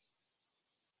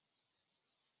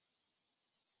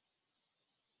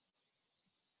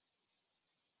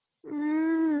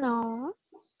 No.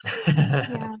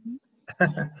 Yeah.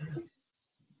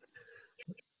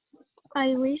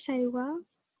 I wish I was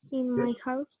in my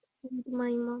house with my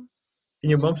mom. In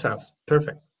your mom's house.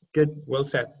 Perfect. Good. Well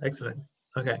said. Excellent.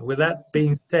 Okay. With that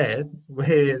being said,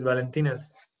 with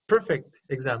Valentina's perfect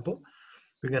example,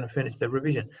 we're going to finish the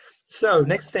revision. So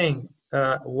next thing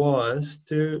was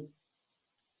to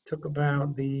talk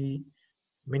about the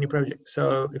mini project.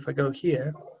 So if I go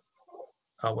here,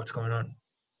 oh, what's going on?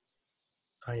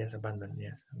 Oh, yes, abandon.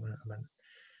 Yes, I'm going to abandon.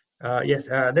 Yes,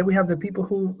 then we have the people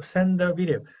who send the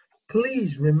video.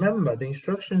 Please remember the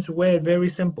instructions were very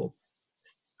simple.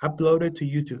 Upload it to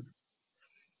YouTube.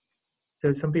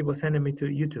 So some people sending me to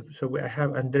YouTube. So I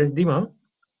have Andres Dimo,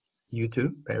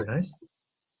 YouTube, very nice.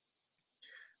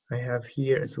 I have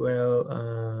here as well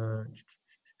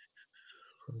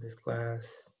from this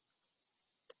class,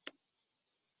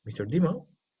 Mr. Dimo,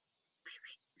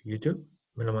 YouTube.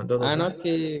 Me lo mandó dos Ah, no, veces.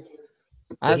 que...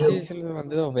 Tenido, sí, se lo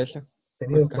mandé 2 veces.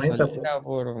 tenido Por cuenta, casualidad,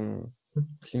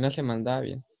 si no se mandaba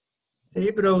bien.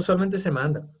 Sí, pero usualmente se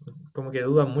manda. Como que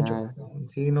dudan mucho.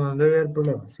 Sí, no debe haber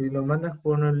problema. Si lo mandas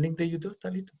por el link de YouTube, está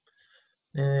listo.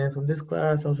 From this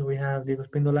class, also we have Diego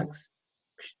Spindolax,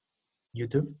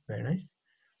 YouTube, very nice.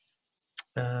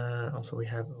 Also we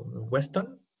have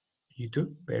Weston,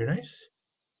 YouTube, very nice.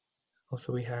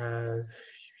 Also we have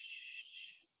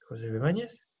José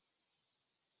Ibáñez,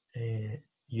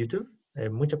 YouTube,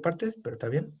 en muchas partes, pero está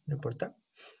bien, no importa.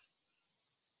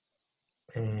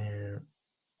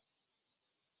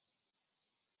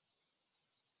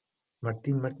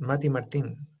 Mati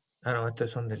Martín. Ah, no,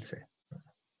 estos son del C.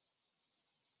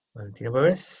 Valentina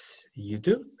Pávez,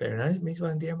 YouTube, very nice, Miss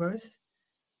Valentina Pávez.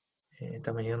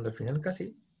 Estamos llegando al final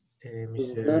casi.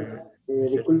 Profesor,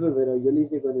 disculpe, pero yo lo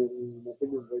hice con el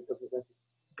Martín Monroy, por si acaso.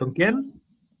 ¿Con quién?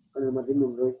 Con el Martín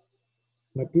Monroy.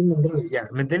 Martín Monroy. Ya,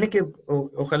 me tenés que,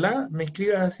 ojalá me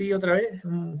escribas así otra vez,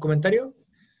 un comentario.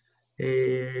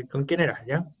 ¿Con quién era?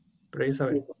 ¿Ya? Pero yo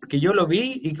saber. Porque yo lo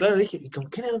vi y claro, dije, ¿y con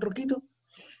quién era el Roquito?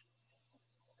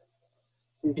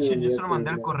 Teacher, yo se lo mandé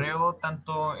al correo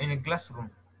tanto en el Classroom.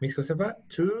 Miss Josefa,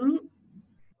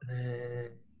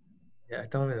 ya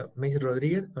estamos viendo. Miss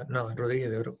Rodríguez, no, Rodríguez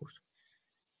de otro curso.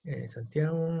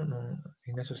 Santiago, no.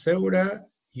 Ignacio Seura,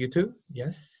 YouTube,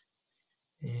 yes.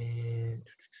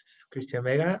 Cristian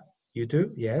Vega,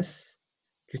 YouTube, yes.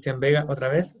 Cristian Vega, otra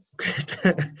vez.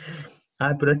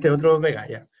 Ah, pero este otro Vega,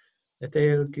 ya.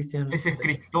 Este es Cristian. Ese es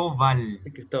Cristóbal.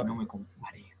 Cristóbal. No me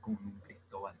compares con un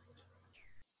Cristóbal.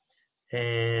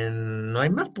 No hay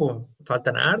más, pues.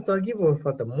 Faltan hartos aquí, pues.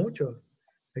 Faltan muchos.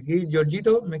 Aquí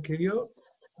Georgito me escribió.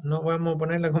 No vamos a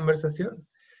poner la conversación,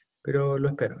 pero lo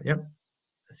espero, ¿ya?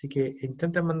 Así que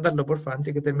intenten mandarlo, porfa,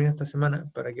 antes que termine esta semana,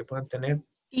 para que puedan tener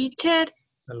Teacher,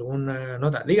 alguna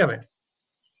nota. Dígame.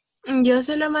 yo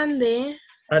se lo mandé.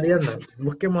 Ariana,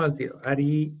 busquemos al tiro.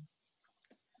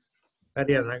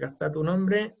 Ariana, acá está tu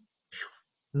nombre.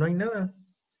 No hay nada.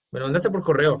 Me lo mandaste por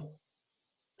correo.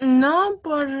 No,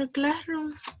 por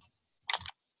Classroom.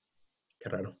 Qué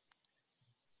raro.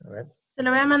 A ver. Se lo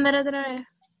voy a mandar otra vez.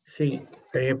 Sí,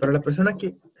 para las personas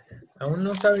que aún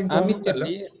no saben cómo mandarlo,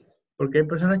 porque hay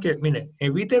personas que, miren,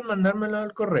 eviten mandármelo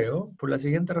al correo por la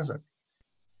siguiente razón.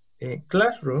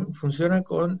 Classroom funciona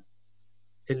con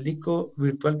el disco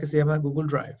virtual que se llama Google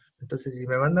Drive. Entonces, si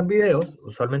me mandan videos,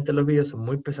 usualmente los videos son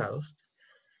muy pesados.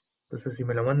 Entonces, si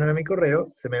me lo mandan a mi correo,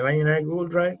 se me va a llenar el Google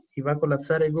Drive y va a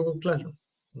colapsar el Google Classroom.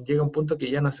 Llega un punto que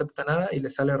ya no acepta nada y le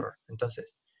sale error.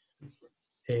 Entonces,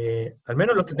 al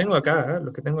menos los que tengo acá,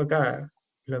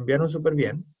 lo enviaron súper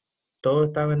bien. Todos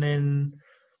estaban en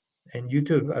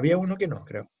YouTube. Había uno que no,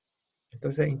 creo.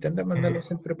 Entonces, intenta mandarlo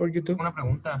siempre por YouTube. Una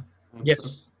pregunta.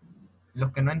 Yes.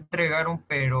 Los que no entregaron,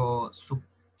 pero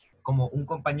como un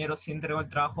compañero sí entregó el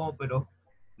trabajo, pero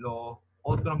los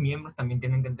otros miembros también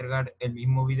tienen que entregar el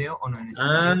mismo video, ¿o no es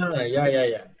necesario?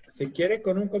 Ya. Si quieres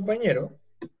con un compañero,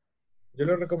 yo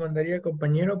le recomendaría al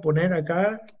compañero poner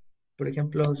acá, por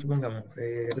ejemplo, supongamos,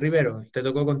 Rivero, te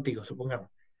tocó contigo, supongamos.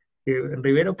 Que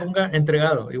Rivero ponga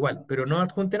entregado, igual, pero no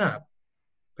adjunte nada.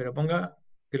 Pero ponga,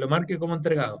 que lo marque como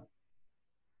entregado.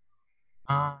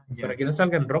 Ah, ya. Para que no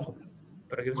salga en rojo.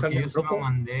 Para que no Porque salga yo en se lo rojo.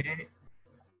 mandé,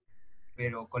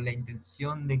 pero con la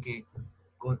intención de que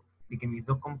mis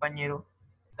dos compañeros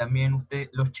también usted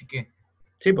los chequee.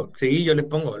 Sí, pues, sí, yo les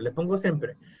pongo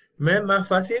siempre. Me es más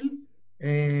fácil,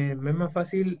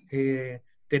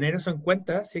 tener eso en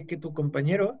cuenta si es que tu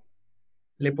compañero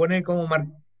le pone como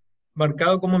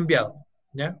marcado como enviado,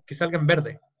 ¿ya? Que salga en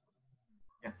verde.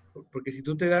 Porque si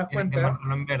tú te das Tienen que cuenta,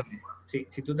 marcarlo en verde. sí,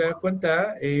 si tú te das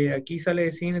cuenta, aquí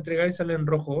sale sin entregar y sale en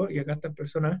rojo, y acá estas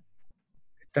personas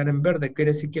están en verde,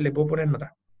 quiere decir que le puedo poner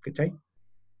nota, ¿cachai?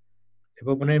 Le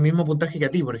puedo poner el mismo puntaje que a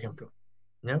ti, por ejemplo,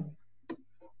 ¿ya?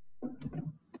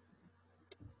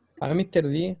 Para Mr.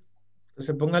 D.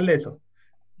 Entonces pónganle eso.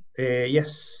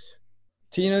 Yes.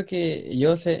 Sí, no, que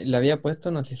yo le había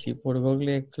puesto, no sé si por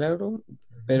Google Classroom,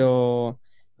 pero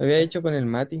lo había hecho con el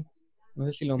Mati. No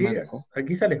sé si lo Sí, marcó.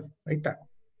 aquí sale, ahí está.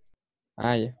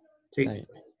 Ah, ya. Sí, Está bien.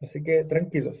 así que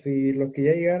tranquilos, si los que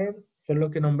ya llegaron son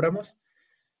los que nombramos,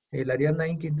 la Ariadna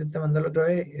ahí que intenta mandarlo otra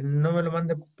vez, no me lo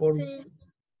mande por... Sí.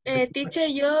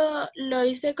 Teacher, yo lo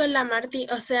hice con la Marti,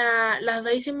 o sea, las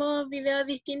dos hicimos videos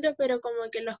distintos, pero como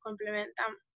que los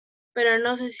complementamos. Pero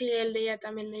no sé si el de ella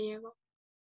también le llegó.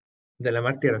 De la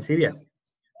Marti Arancibia.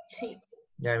 Sí.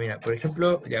 Ya, mira, por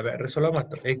ejemplo, ya resolvamos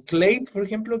esto. El Clay, por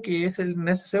ejemplo, que es el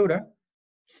Ignacio Seura.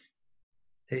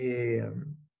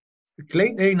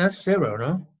 Clay es Ignacio Seura,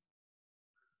 ¿no?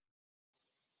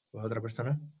 ¿O otra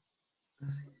persona?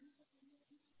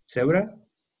 ¿Seura?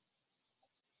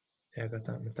 Ya, acá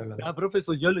está, me está hablando. Ah,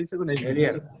 profesor, yo lo hice con el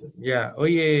Ian, ya.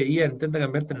 Oye, Ian, intenta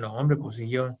cambiarte el nombre, pues si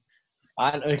yo...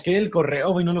 Ah, no, es que el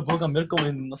correo, güey, no lo puedo cambiar como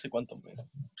en no sé cuántos meses.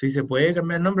 Si se puede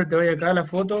cambiar el nombre, te vaya acá a la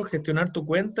foto, gestionar tu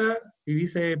cuenta y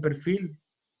dice perfil,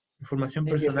 información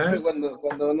Es que, personal. profe,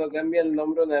 cuando uno cambia el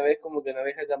nombre una vez, como que no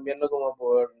deja cambiarlo como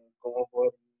por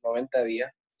 90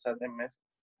 días, o sea, 3 meses.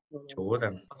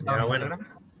 Chuta. Ya, ¿Estaba en bueno.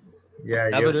 Instagram? Ya,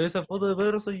 Ah, yo. pero esa foto de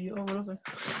Pedro soy yo, profe.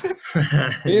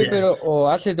 Oye, Ya. pero o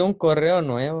hácete un correo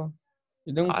nuevo.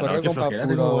 Yo tengo un Ah, no, correo qué como para flojera,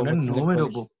 tengo que puro poner cuestión del número,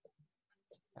 colegio. po.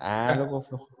 Ah, loco,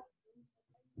 flojo.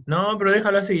 No, pero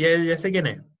déjalo así, ya sé quién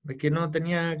es. Es que no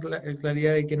tenía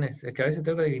claridad de quién es. Es que a veces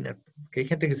tengo que adivinar. Que hay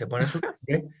gente que se pone su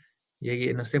nombre y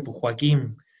hay, no sé, pues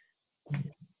Joaquín.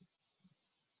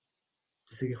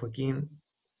 Yo sé que Joaquín,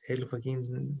 el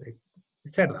Joaquín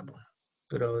Cerda, pues.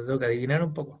 Pero tengo que adivinar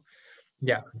un poco.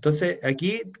 Ya, entonces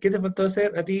aquí, ¿qué te faltó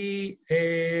hacer a ti,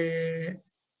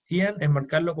 Ian? Es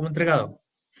marcarlo como entregado.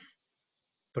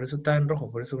 Por eso está en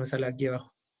rojo, por eso me sale aquí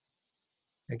abajo.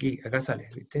 Aquí, acá sale,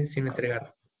 ¿viste? Sin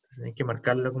entregar. Entonces hay que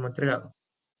marcarlo como entregado.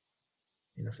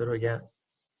 Y nosotros ya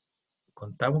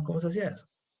contamos cómo se hacía eso.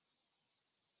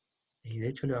 Y de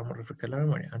hecho le vamos a refrescar la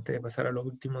memoria antes de pasar a lo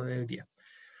último del día.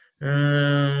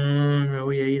 Me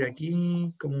voy a ir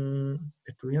aquí como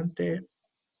estudiante,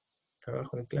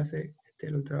 trabajo de clase, este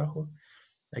es el trabajo.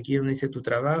 Aquí donde dice tu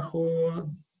trabajo,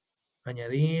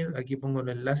 añadir, aquí pongo el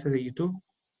enlace de YouTube.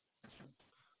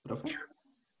 ¿Profe?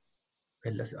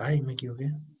 Enlace, ay, me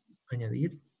equivoqué.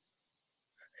 Añadir,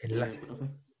 enlace. Profe.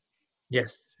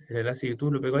 Yes, el enlace de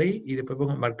YouTube lo pego ahí y después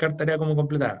pongo marcar tarea como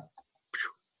completada.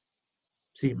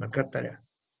 Sí, marcar tarea.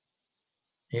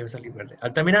 Y va a salir verde.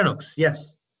 Altamiranox,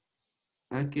 yes.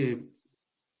 Ah,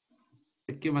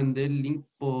 es que mandé el link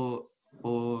por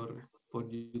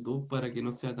YouTube para que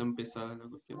no sea tan pesada la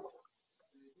cuestión. O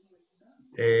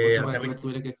sea, para que no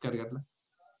tuviera que descargarla.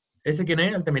 ¿Ese quién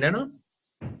es? ¿Altamirano?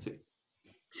 Sí.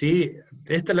 Sí,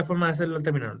 esta es la forma de hacerlo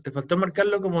Altamirano. ¿Te faltó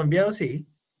marcarlo como enviado? Sí.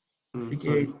 Así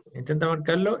que Sorry. intenta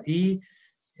marcarlo y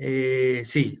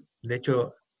sí, de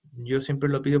hecho, yo siempre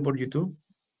lo pido por YouTube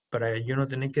para yo no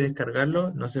tener que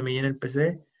descargarlo, no se me llene el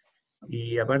PC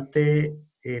y aparte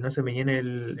no se me llene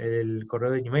el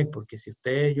correo de Gmail, porque si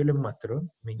ustedes yo les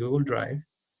muestro mi Google Drive,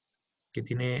 que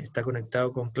está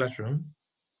conectado con Classroom,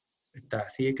 está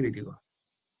así de crítico.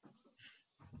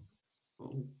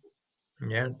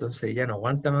 Ya, entonces ya no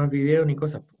aguanta más videos ni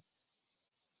cosas.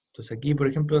 Entonces aquí, por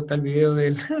ejemplo, está el video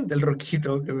del, del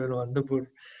Roquito que me lo mandó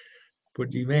por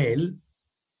Gmail.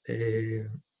 Te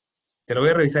lo voy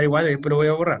a revisar igual y después lo voy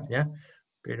a borrar, ¿ya?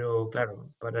 Pero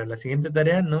claro, para la siguiente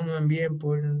tarea no me envíen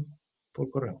por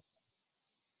correo.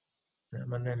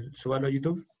 Súbalo a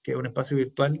YouTube, que es un espacio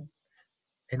virtual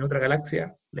en otra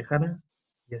galaxia lejana,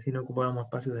 y así no ocupamos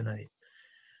espacio de nadie.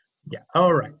 Yeah,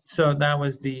 all right. So that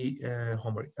was the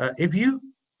homework. If you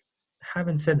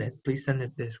haven't sent it, please send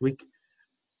it this week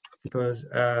because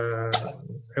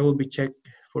it will be checked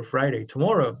for Friday.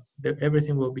 Tomorrow,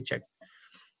 everything will be checked.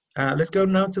 Let's go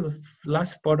now to the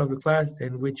last part of the class,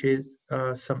 in which is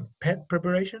some PET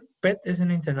preparation. PET is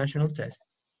an international test,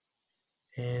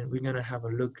 and we're going to have a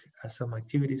look at some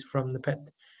activities from the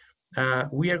PET.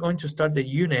 We are going to start the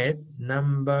unit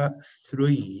number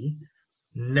 3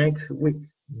 next week,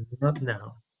 not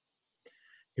now.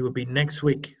 It will be next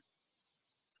week.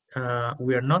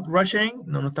 We are not rushing,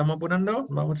 no nos estamos apurando,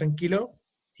 vamos tranquilo.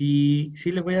 Y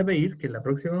sí les voy a pedir que en la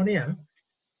próxima unidad,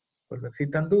 cuando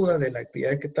existan dudas de las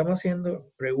actividades que estamos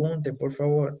haciendo, pregunten, por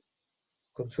favor.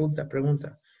 Consulta,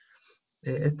 pregunta.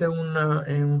 Este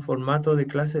es un formato de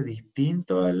clase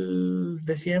distinto al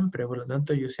de siempre, por lo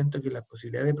tanto yo siento que las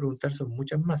posibilidades de preguntar son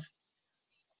muchas más.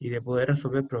 Y de poder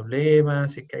resolver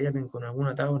problemas, si es que hay alguien con algún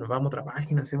atado, nos vamos a otra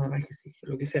página, hacemos un ejercicio,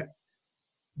 lo que sea.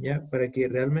 ¿Ya? Para que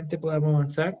realmente podamos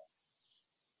avanzar,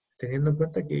 teniendo en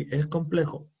cuenta que es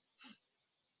complejo.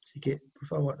 Así que, por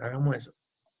favor, hagamos eso.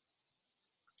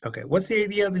 Okay, what's the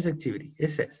idea of this activity? It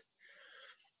says,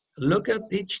 look at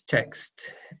each text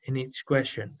in each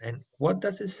question and what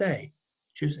does it say?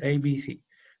 Choose A, B, C.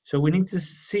 So we need to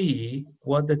see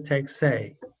what the text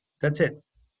say. That's it.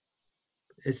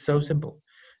 It's so simple.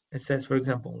 It says, for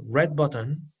example, red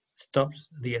button stops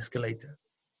the escalator.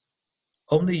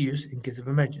 Only used in case of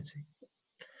emergency.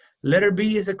 Letter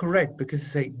B is correct because it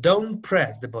says don't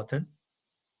press the button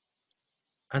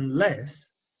unless,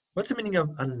 what's the meaning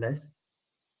of unless?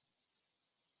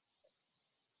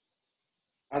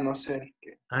 A no ser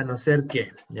que. A no ser que,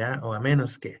 yeah, or a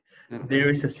menos que. There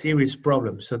is a serious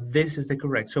problem. So this is the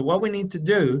correct. So what we need to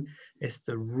do is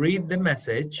to read the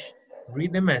message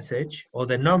or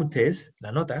the notice,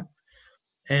 la nota,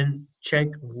 and check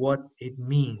what it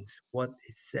means, what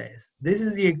it says. This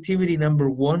is the activity number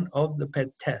 1 of the PET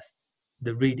test,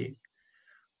 the reading.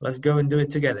 Let's go and do it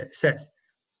together. It says,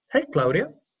 hey,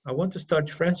 Claudia, I want to start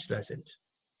French lessons.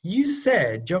 You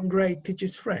said John Gray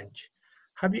teaches French.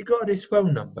 Have you got his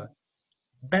phone number?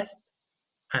 Best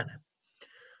Anna.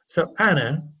 So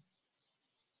Anna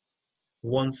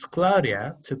wants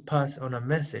Claudia to pass on a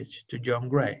message to John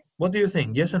Gray. What do you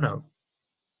think? Yes or no?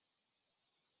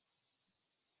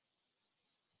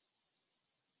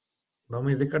 Vamos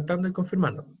a ir descartando y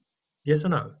confirmando. Yes or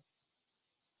no?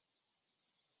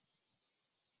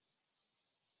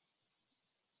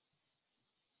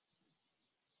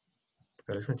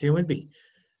 Okay, let's continue with B.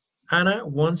 Anna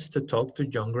wants to talk to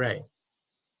John Gray.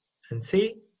 And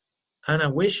C, Anna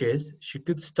wishes she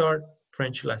could start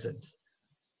French lessons.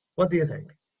 What do you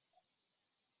think?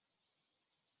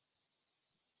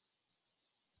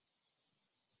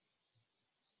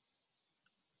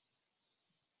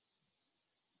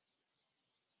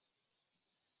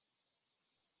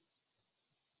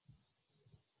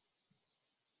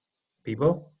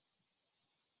 People?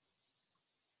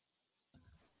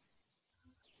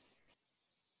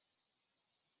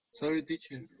 Sorry,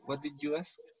 teacher. What did you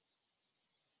ask?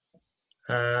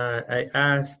 I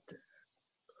asked,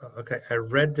 okay, I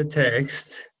read the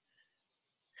text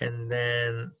and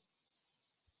then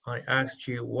I asked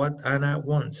you what Anna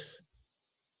wants.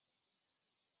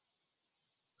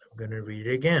 I'm going to read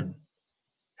it again.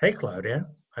 Hey, Claudia,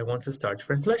 I want to start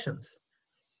French lessons.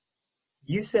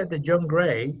 You said that John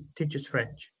Gray teaches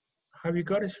French. Have you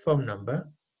got his phone number?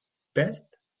 Best,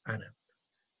 Anna.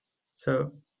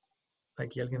 So,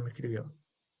 aquí alguien me escribió.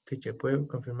 Teacher, ¿puedo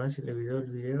confirmar si le envió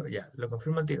el video? Ya, lo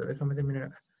confirmo al tiro. Déjame terminar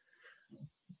acá.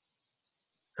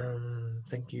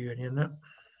 Thank you, Ariana.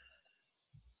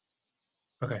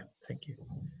 Okay, thank you.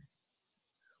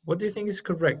 What do you think is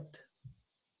correct?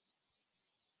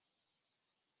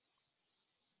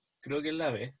 Creo que es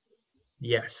la B.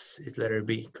 Yes, it's letter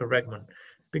B, correct one.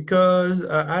 Because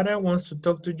Anna wants to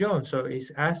talk to John, so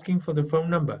he's asking for the phone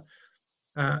number.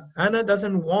 Anna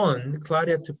doesn't want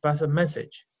Claudia to pass a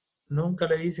message. Nunca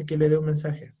le dice que le dé un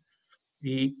mensaje.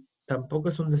 Y tampoco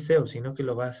es un deseo, sino que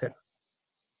lo va a hacer.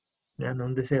 Ya, no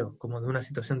un deseo, como de una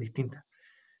situación distinta,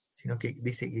 sino que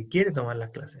dice que quiere tomar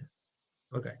las clases.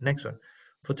 Okay, next one.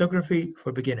 Photography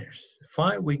for beginners.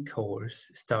 5-week course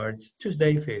starts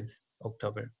Tuesday, 5th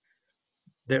October.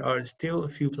 There are still a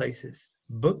few places.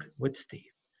 Book with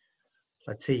Steve.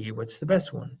 Let's see, what's the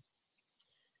best one?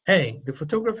 A, the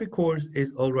photography course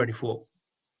is already full.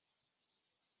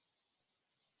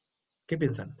 ¿Qué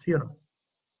piensan? ¿Sí o no?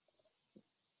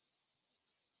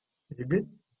 Is it good?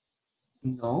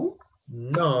 No.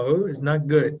 No, it's not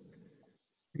good.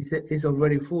 Dice, it's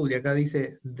already full. Y acá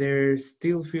dice, there's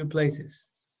still few places.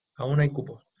 Aún hay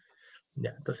cupos.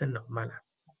 Ya, entonces no, mala.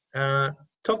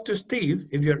 Talk to Steve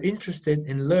if you're interested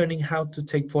in learning how to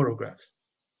take photographs.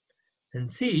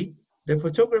 And C, the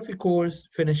photography course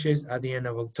finishes at the end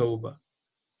of October.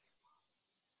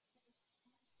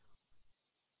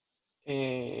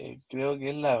 Creo que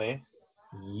es la B.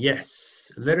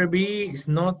 Yes, letter B is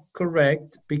not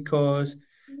correct because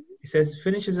it says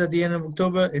finishes at the end of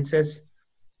October. It says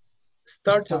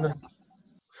starts on the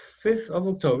 5th of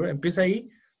October. Empieza ahí,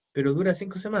 pero dura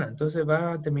 5 semanas. Entonces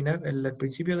va a terminar el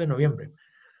principio de noviembre.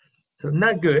 So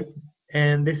not good.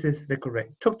 And this is the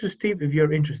correct. Talk to Steve if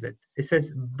you're interested. It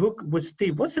says book with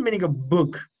Steve. What's the meaning of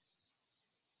book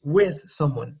with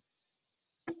someone?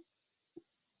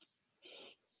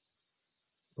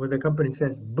 Where the company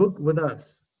says book with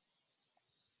us.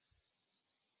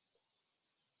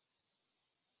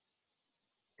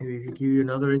 Maybe to give you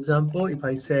another example, if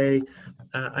I say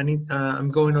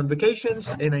I'm going on vacations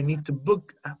and I need to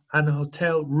book a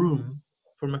hotel room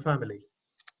for my family.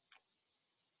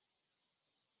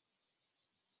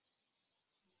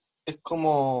 Es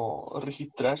como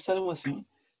registrarse, algo así.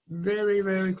 Very,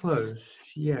 very close.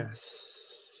 Yes.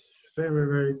 Very,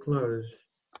 very close.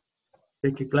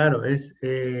 Es que claro, es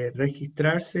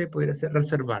registrarse, podría ser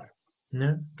reservar,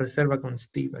 ¿no? Reserva con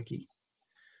Steve aquí.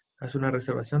 Haz una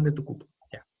reservación de tu cupo.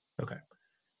 Yeah, okay.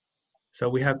 So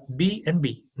we have B and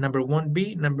B. Number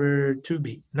 1B, number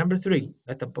 2B. Number 3,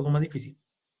 está un poco más difícil.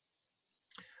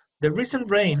 The recent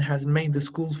rain has made the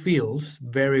school fields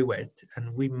very wet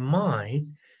and we might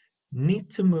need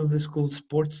to move the school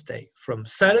sports day from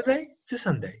Saturday to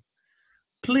Sunday.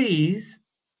 Please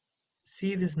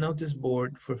see this notice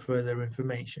board for further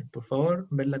information. Por favor,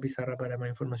 ver la pizarra para más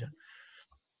información.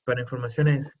 Para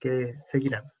informaciones que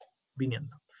seguirán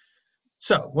viniendo.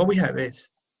 So, what we have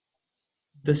is,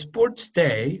 the sports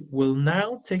day will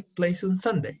now take place on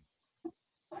Sunday.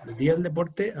 El día del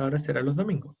deporte ahora será los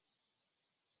domingos.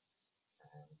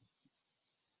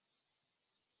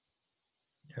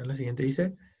 Ya la siguiente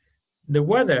dice, the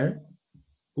weather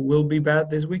will be bad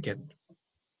this weekend.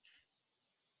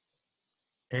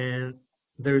 And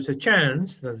there's a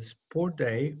chance that the sport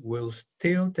day will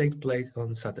still take place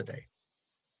on Saturday.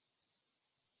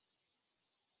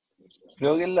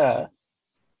 Creo que es la A.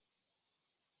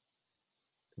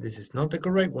 This is not the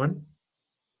correct one.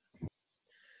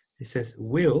 It says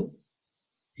will,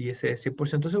 y ese es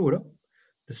 100% seguro.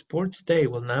 The sports day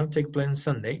will now take place on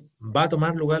Sunday. Va a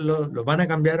tomar lugar, lo van a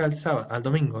cambiar al sábado, al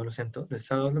domingo, lo siento, del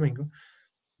sábado al domingo.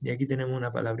 Y aquí tenemos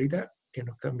una palabrita que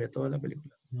nos cambia toda la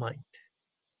película. Might.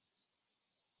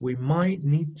 We might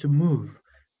need to move.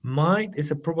 Might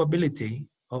is a probability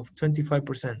of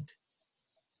 25%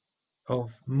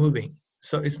 of moving.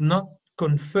 So it's not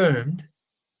confirmed.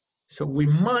 So we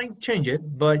might change it,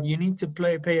 but you need to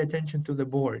pay attention to the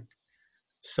board.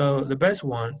 So the best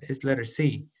one is letter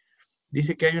C.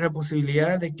 Dice que hay una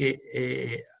posibilidad de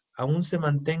que aún se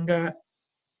mantenga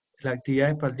la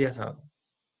actividad para el día sábado.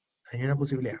 Hay una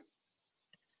posibilidad.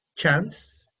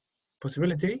 Chance,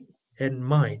 possibility, and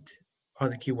might are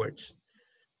the keywords.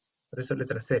 Por eso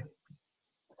letra C.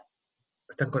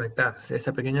 Están conectadas.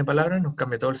 Esa pequeña palabra nos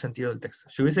cambia todo el sentido del texto.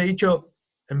 Si hubiese dicho,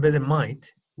 en vez de might,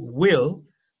 will,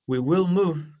 we will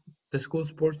move the school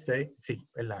sports day. Sí,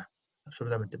 es la A,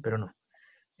 absolutamente, pero no.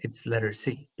 It's letter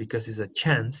C, because it's a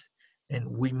chance, and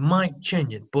we might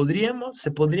change it.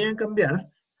 Se podrían cambiar,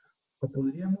 o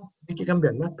podríamos, hay que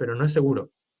cambiarlas, pero no es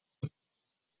seguro.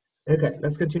 Okay,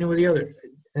 let's continue with the other.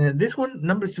 This one,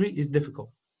 number 3, is difficult.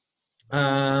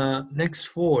 Next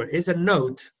 4 is a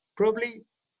note, probably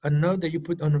a note that you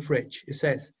put on the fridge. It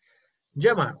says,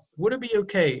 Gemma, would it be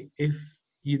okay if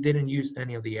you didn't use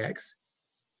any of the eggs?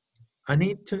 I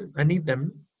need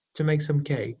them to make some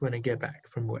cake when I get back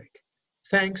from work.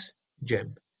 Thanks,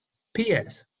 Jim.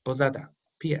 P.S. Posdata.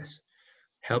 P.S.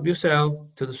 Help yourself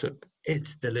to the soup.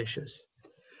 It's delicious.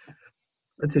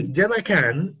 Let's see. Gemma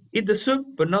can eat the soup,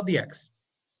 but not the eggs.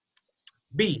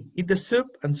 B. Eat the soup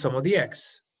and some of the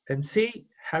eggs. And C.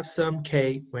 Have some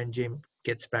cake when Jim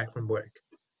gets back from work.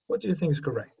 What do you think is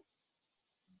correct?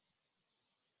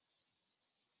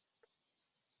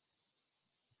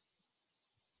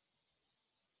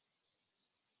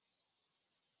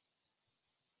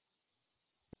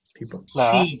 People.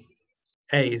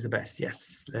 A is the best.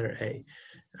 Yes, letter A.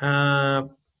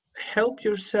 Help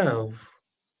yourself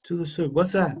to the soup.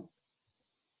 What's that?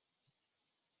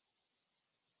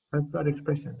 What's that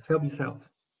expression? Help yourself.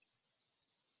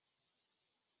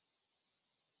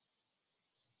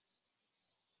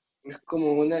 Es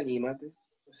como un anímate,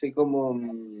 así como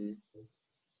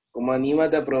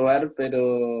anímate a probar,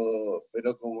 pero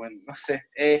como, no sé,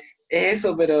 es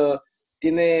eso, pero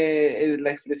tiene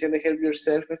la expresión de help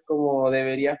yourself, es como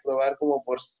deberías probar como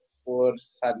por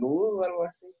salud o algo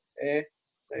así.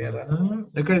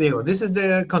 Okay, Diego, this is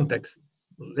the context.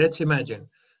 Let's imagine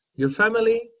your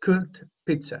family cooked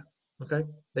pizza, okay?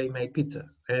 They made pizza,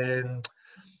 and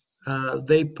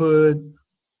they put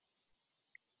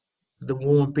the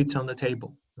warm pizza on the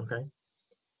table, okay?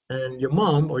 And your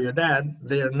mom or your dad,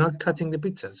 they are not cutting the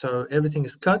pizza, so everything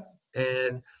is cut,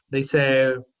 and they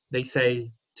say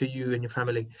to you and your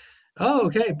family, oh,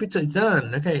 okay, pizza is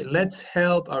done. Okay, let's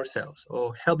help ourselves,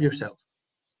 or help yourself.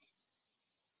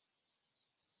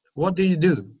 What do you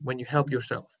do when you help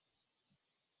yourself?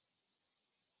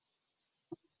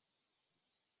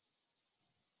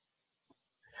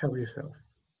 Help yourself.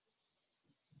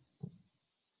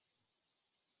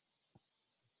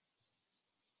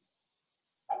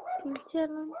 Ya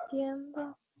no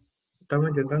entiendo. Estamos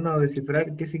intentando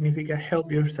descifrar qué significa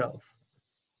help yourself.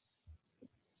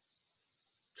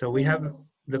 So we have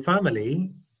the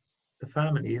family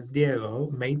of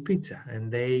Diego made pizza,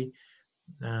 and they,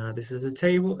 this is a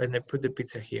table, and they put the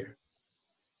pizza here.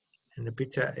 And the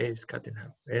pizza is cut in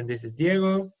half. And this is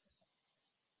Diego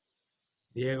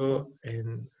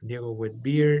with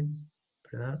beard,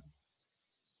 ¿verdad?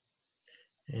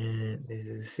 And this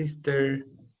is sister,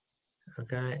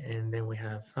 okay? And then we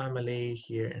have family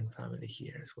here and family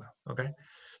here as well, okay?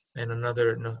 And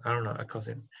another, no, I don't know, a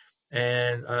cousin.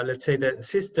 And let's say that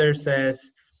sister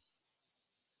says,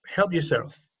 help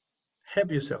yourself,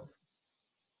 help yourself.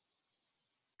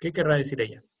 ¿Qué querrá decir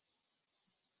ella?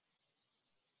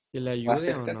 ¿Que le ayude o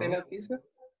 ¿Acércate no? la pizza?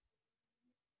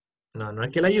 No, no es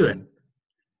que la ayuden.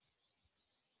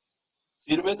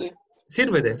 Sírvete.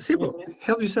 Sírvete, sí,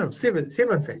 help yourself,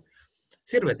 sírvanse.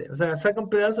 Sírvete, o sea, saca un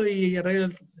pedazo y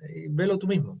velo tú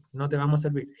mismo, no te vamos a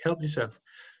servir. Help yourself.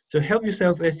 So help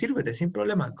yourself es sírvete, sin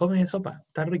problema, come sopa,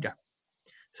 está rica.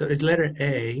 So it's letter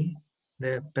A,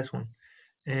 the best one.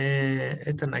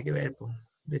 Esta nada que ver, pues.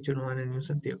 De hecho no van en ningún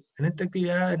sentido. En esta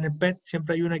actividad, en el PET,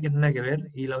 siempre hay una que es nada que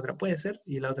ver y la otra puede ser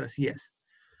y la otra sí es.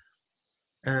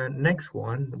 Next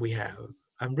one we have,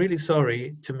 I'm really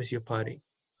sorry to miss your party.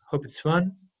 Hope it's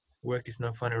fun. Work is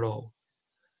not fun at all.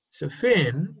 So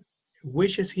Finn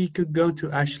wishes he could go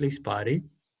to Ashley's party.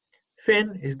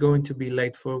 Finn is going to be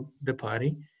late for the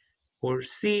party. Or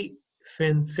C,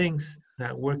 Finn thinks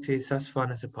that work is as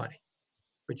fun as a party.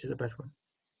 Which is the best one?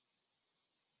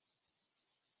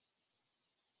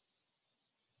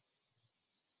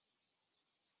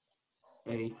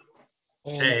 A.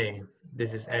 A.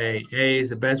 This is A. A is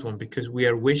the best one because we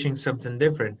are wishing something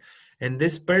different. And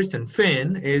this person,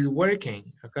 Finn, is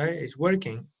working, okay? Is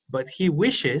working, but he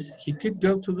wishes he could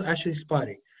go to the Ashley's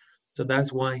party. So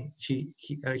that's why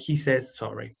he says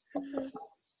sorry.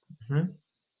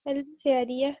 Él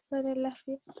desearía estar en la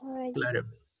fiesta de ella. Claro,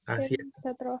 así es.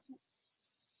 Está trabajando.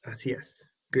 Así es.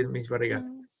 Good, Miss Barriga.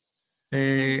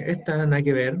 Esta nada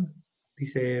que ver.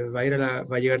 Dice, va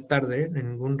a llegar tarde. En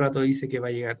ningún rato dice que va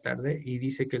a llegar tarde. Y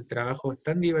dice que el trabajo es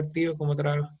tan divertido como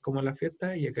la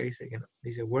fiesta. Y acá dice que no.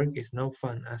 Dice, work is no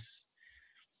fun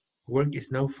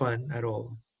at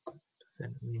all.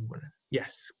 Entonces, ninguna.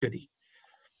 Yes, goodie.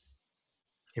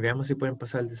 Y veamos si pueden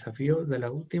pasar el desafío de la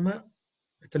última.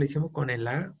 Esto lo hicimos con el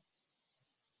A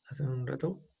hace un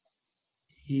rato.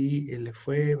 Y le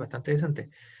fue bastante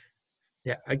decente.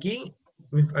 Ya, aquí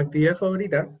mi actividad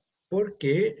favorita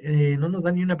porque no nos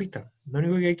da ni una pista. Lo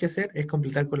único que hay que hacer es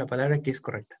completar con la palabra que es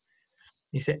correcta.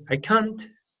 Dice, I can't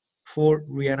for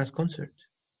Rihanna's concert.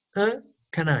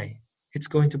 Can I? It's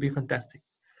going to be fantastic.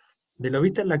 De lo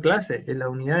visto en la clase, en las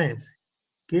unidades,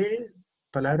 ¿qué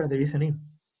palabras debiesen ir?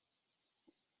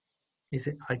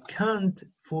 Dice, I can't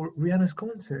for Rihanna's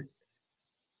concert.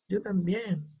 Yo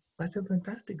también. Va a ser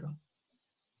fantástico.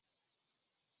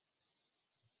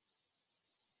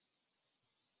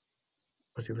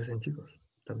 O si fuesen chicos,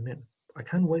 también. I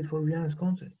can't wait for Rihanna's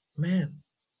concert. Man.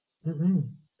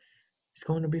 It's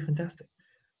going to be fantastic.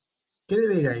 ¿Qué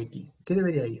debería ir aquí? ¿Qué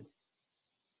debería ir?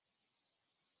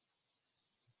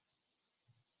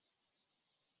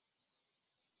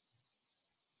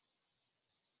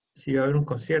 Si va a haber un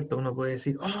concierto, uno puede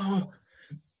decir, oh,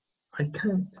 I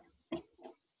can't.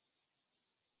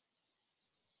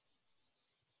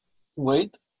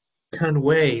 Wait. Can't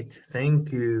wait. Thank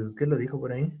you. ¿Qué lo dijo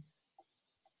por ahí?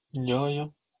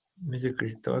 Yo. Mr.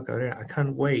 Cristóbal Cabrera. I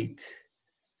can't wait.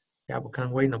 Ya, pues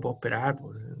can't wait, no puedo esperar.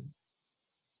 Pues.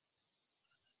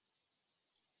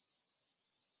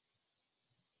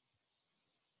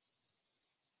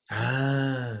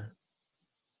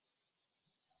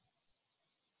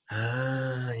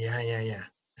 Yeah.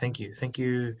 Thank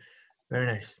you. Very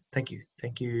nice. Thank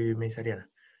you, Miss Ariana.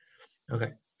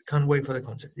 Okay. Can't wait for the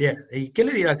concert. Yes. ¿Y qué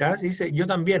le dirá acá? Si dice yo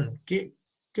también. ¿Qué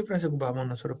frase ocupamos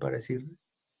nosotros para decir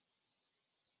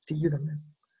sí, yo también?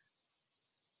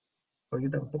 O yo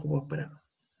tampoco puedo esperar.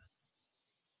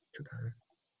 Yo también.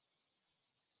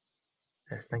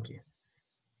 Yes, thank you.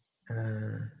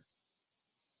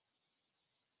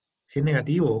 Si es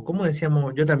negativo, ¿cómo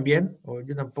decíamos yo también? O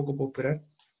yo tampoco puedo esperar.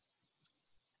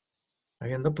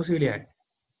 Habían dos posibilidades.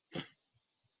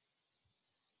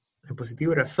 En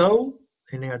positivo era so,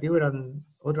 en negativo eran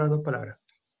otras dos palabras.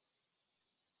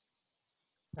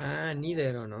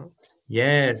 Neither o no.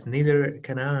 Yes, neither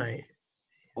can I.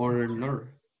 Or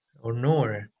nor. Or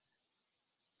nor.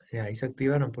 Ya, ahí se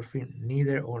activaron por fin.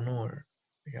 Neither or nor.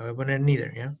 Ya voy a poner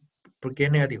neither, ¿ya? ¿Por qué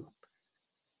es negativo?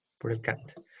 Por el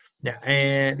can't. Ya,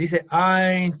 dice,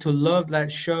 I to love that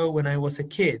show when I was a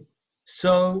kid.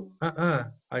 So,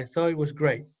 I thought it was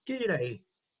great. ¿Qué era ahí?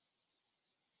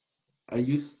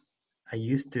 I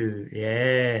used to,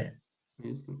 yeah.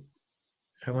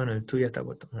 Bueno, el tuyo está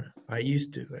puesto. Bueno, I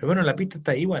used to. Bueno, la pista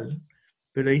está igual,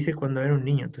 pero dice cuando era un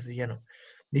niño, entonces ya no.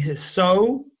 Dice,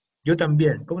 so, yo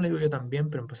también. ¿Cómo le digo yo también,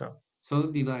 pero en pasado? So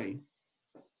did I.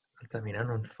 Está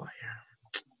mirando on fire.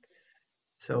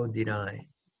 So did I.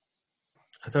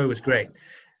 I thought it was great.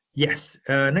 Yes.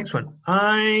 Next one.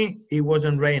 It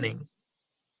wasn't raining.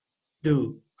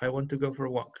 I want to go for a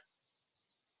walk.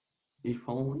 If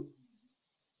only.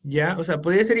 Ya, o sea,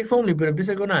 podría ser if only, pero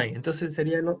empieza con I. Entonces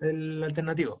sería el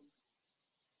alternativo.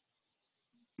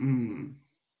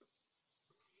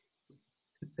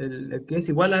 El que es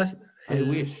igual a... I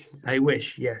wish. I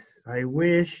wish, yes. I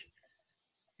wish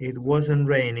it wasn't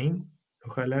raining.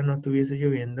 Ojalá no estuviese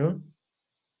lloviendo.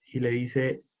 Y le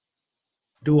dice,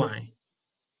 do I.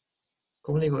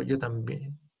 ¿Cómo le digo? Yo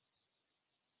también.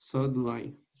 So do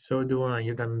I. So do I.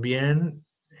 Yo también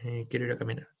quiero ir a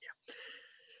caminar. Yeah.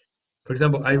 For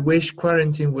example, I wish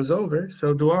quarantine was over.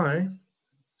 So do I.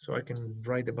 So I can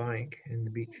ride the bike in the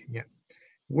beach. Yeah.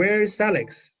 Where's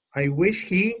Alex? I wish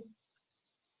he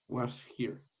was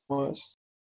here. Was.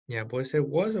 Ya, puede ser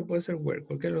was o puede ser were.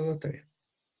 Cualquiera de los dos está bien.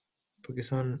 Porque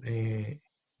son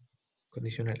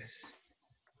condicionales.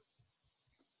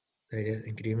 Deberías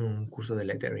inscribirme en un curso de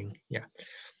lettering. Ya.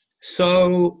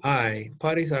 So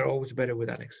parties are always better with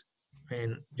Alex.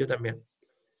 Yo también.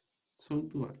 So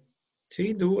do I.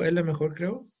 Sí, do es la mejor,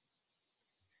 creo.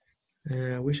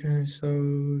 Wish I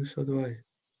so do I.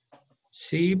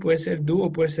 Sí, puede ser do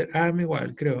o puede ser am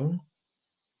igual, creo.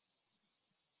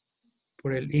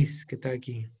 Por el is que está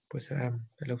aquí. Puede ser am,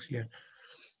 el auxiliar.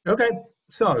 Okay,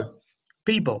 so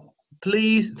people,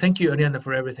 please, thank you, Ariana,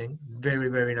 for everything. Very,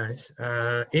 very nice.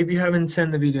 If you haven't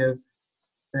sent the video,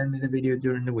 send me the video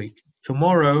during the week.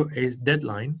 Tomorrow is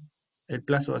deadline. El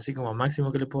plazo así como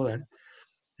máximo que le puedo dar.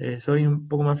 Soy un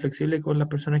poco más flexible con las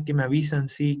personas que me avisan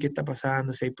si qué está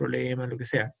pasando, si hay problemas, lo que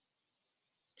sea.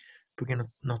 Porque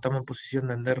no estamos en posición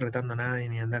de andar retando a nadie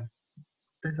ni andar.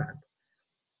 Ustedes saben.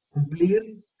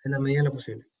 Cumplir en la medida de lo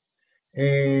posible.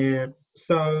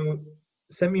 So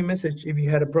send me a message if you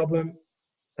had a problem.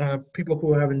 People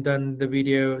who haven't done the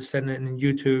video, send it in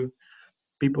YouTube.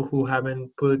 People who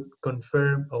haven't put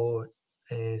confirm or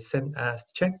send as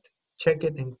checked, check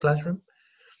it in Classroom.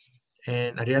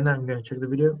 And Ariana, I'm going to check the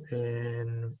video.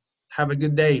 And have a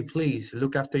good day, please.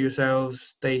 Look after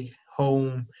yourselves, stay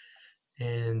home,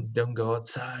 and don't go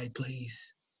outside, please.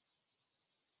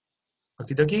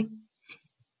 Okie dokie?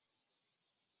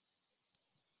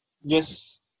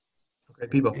 Yes. Okay,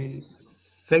 people.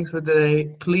 Thanks for the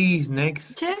day. Please,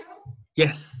 next. Che,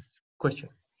 Yes, question.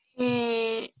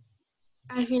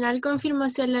 al final confirmó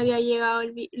si le había llegado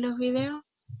los videos.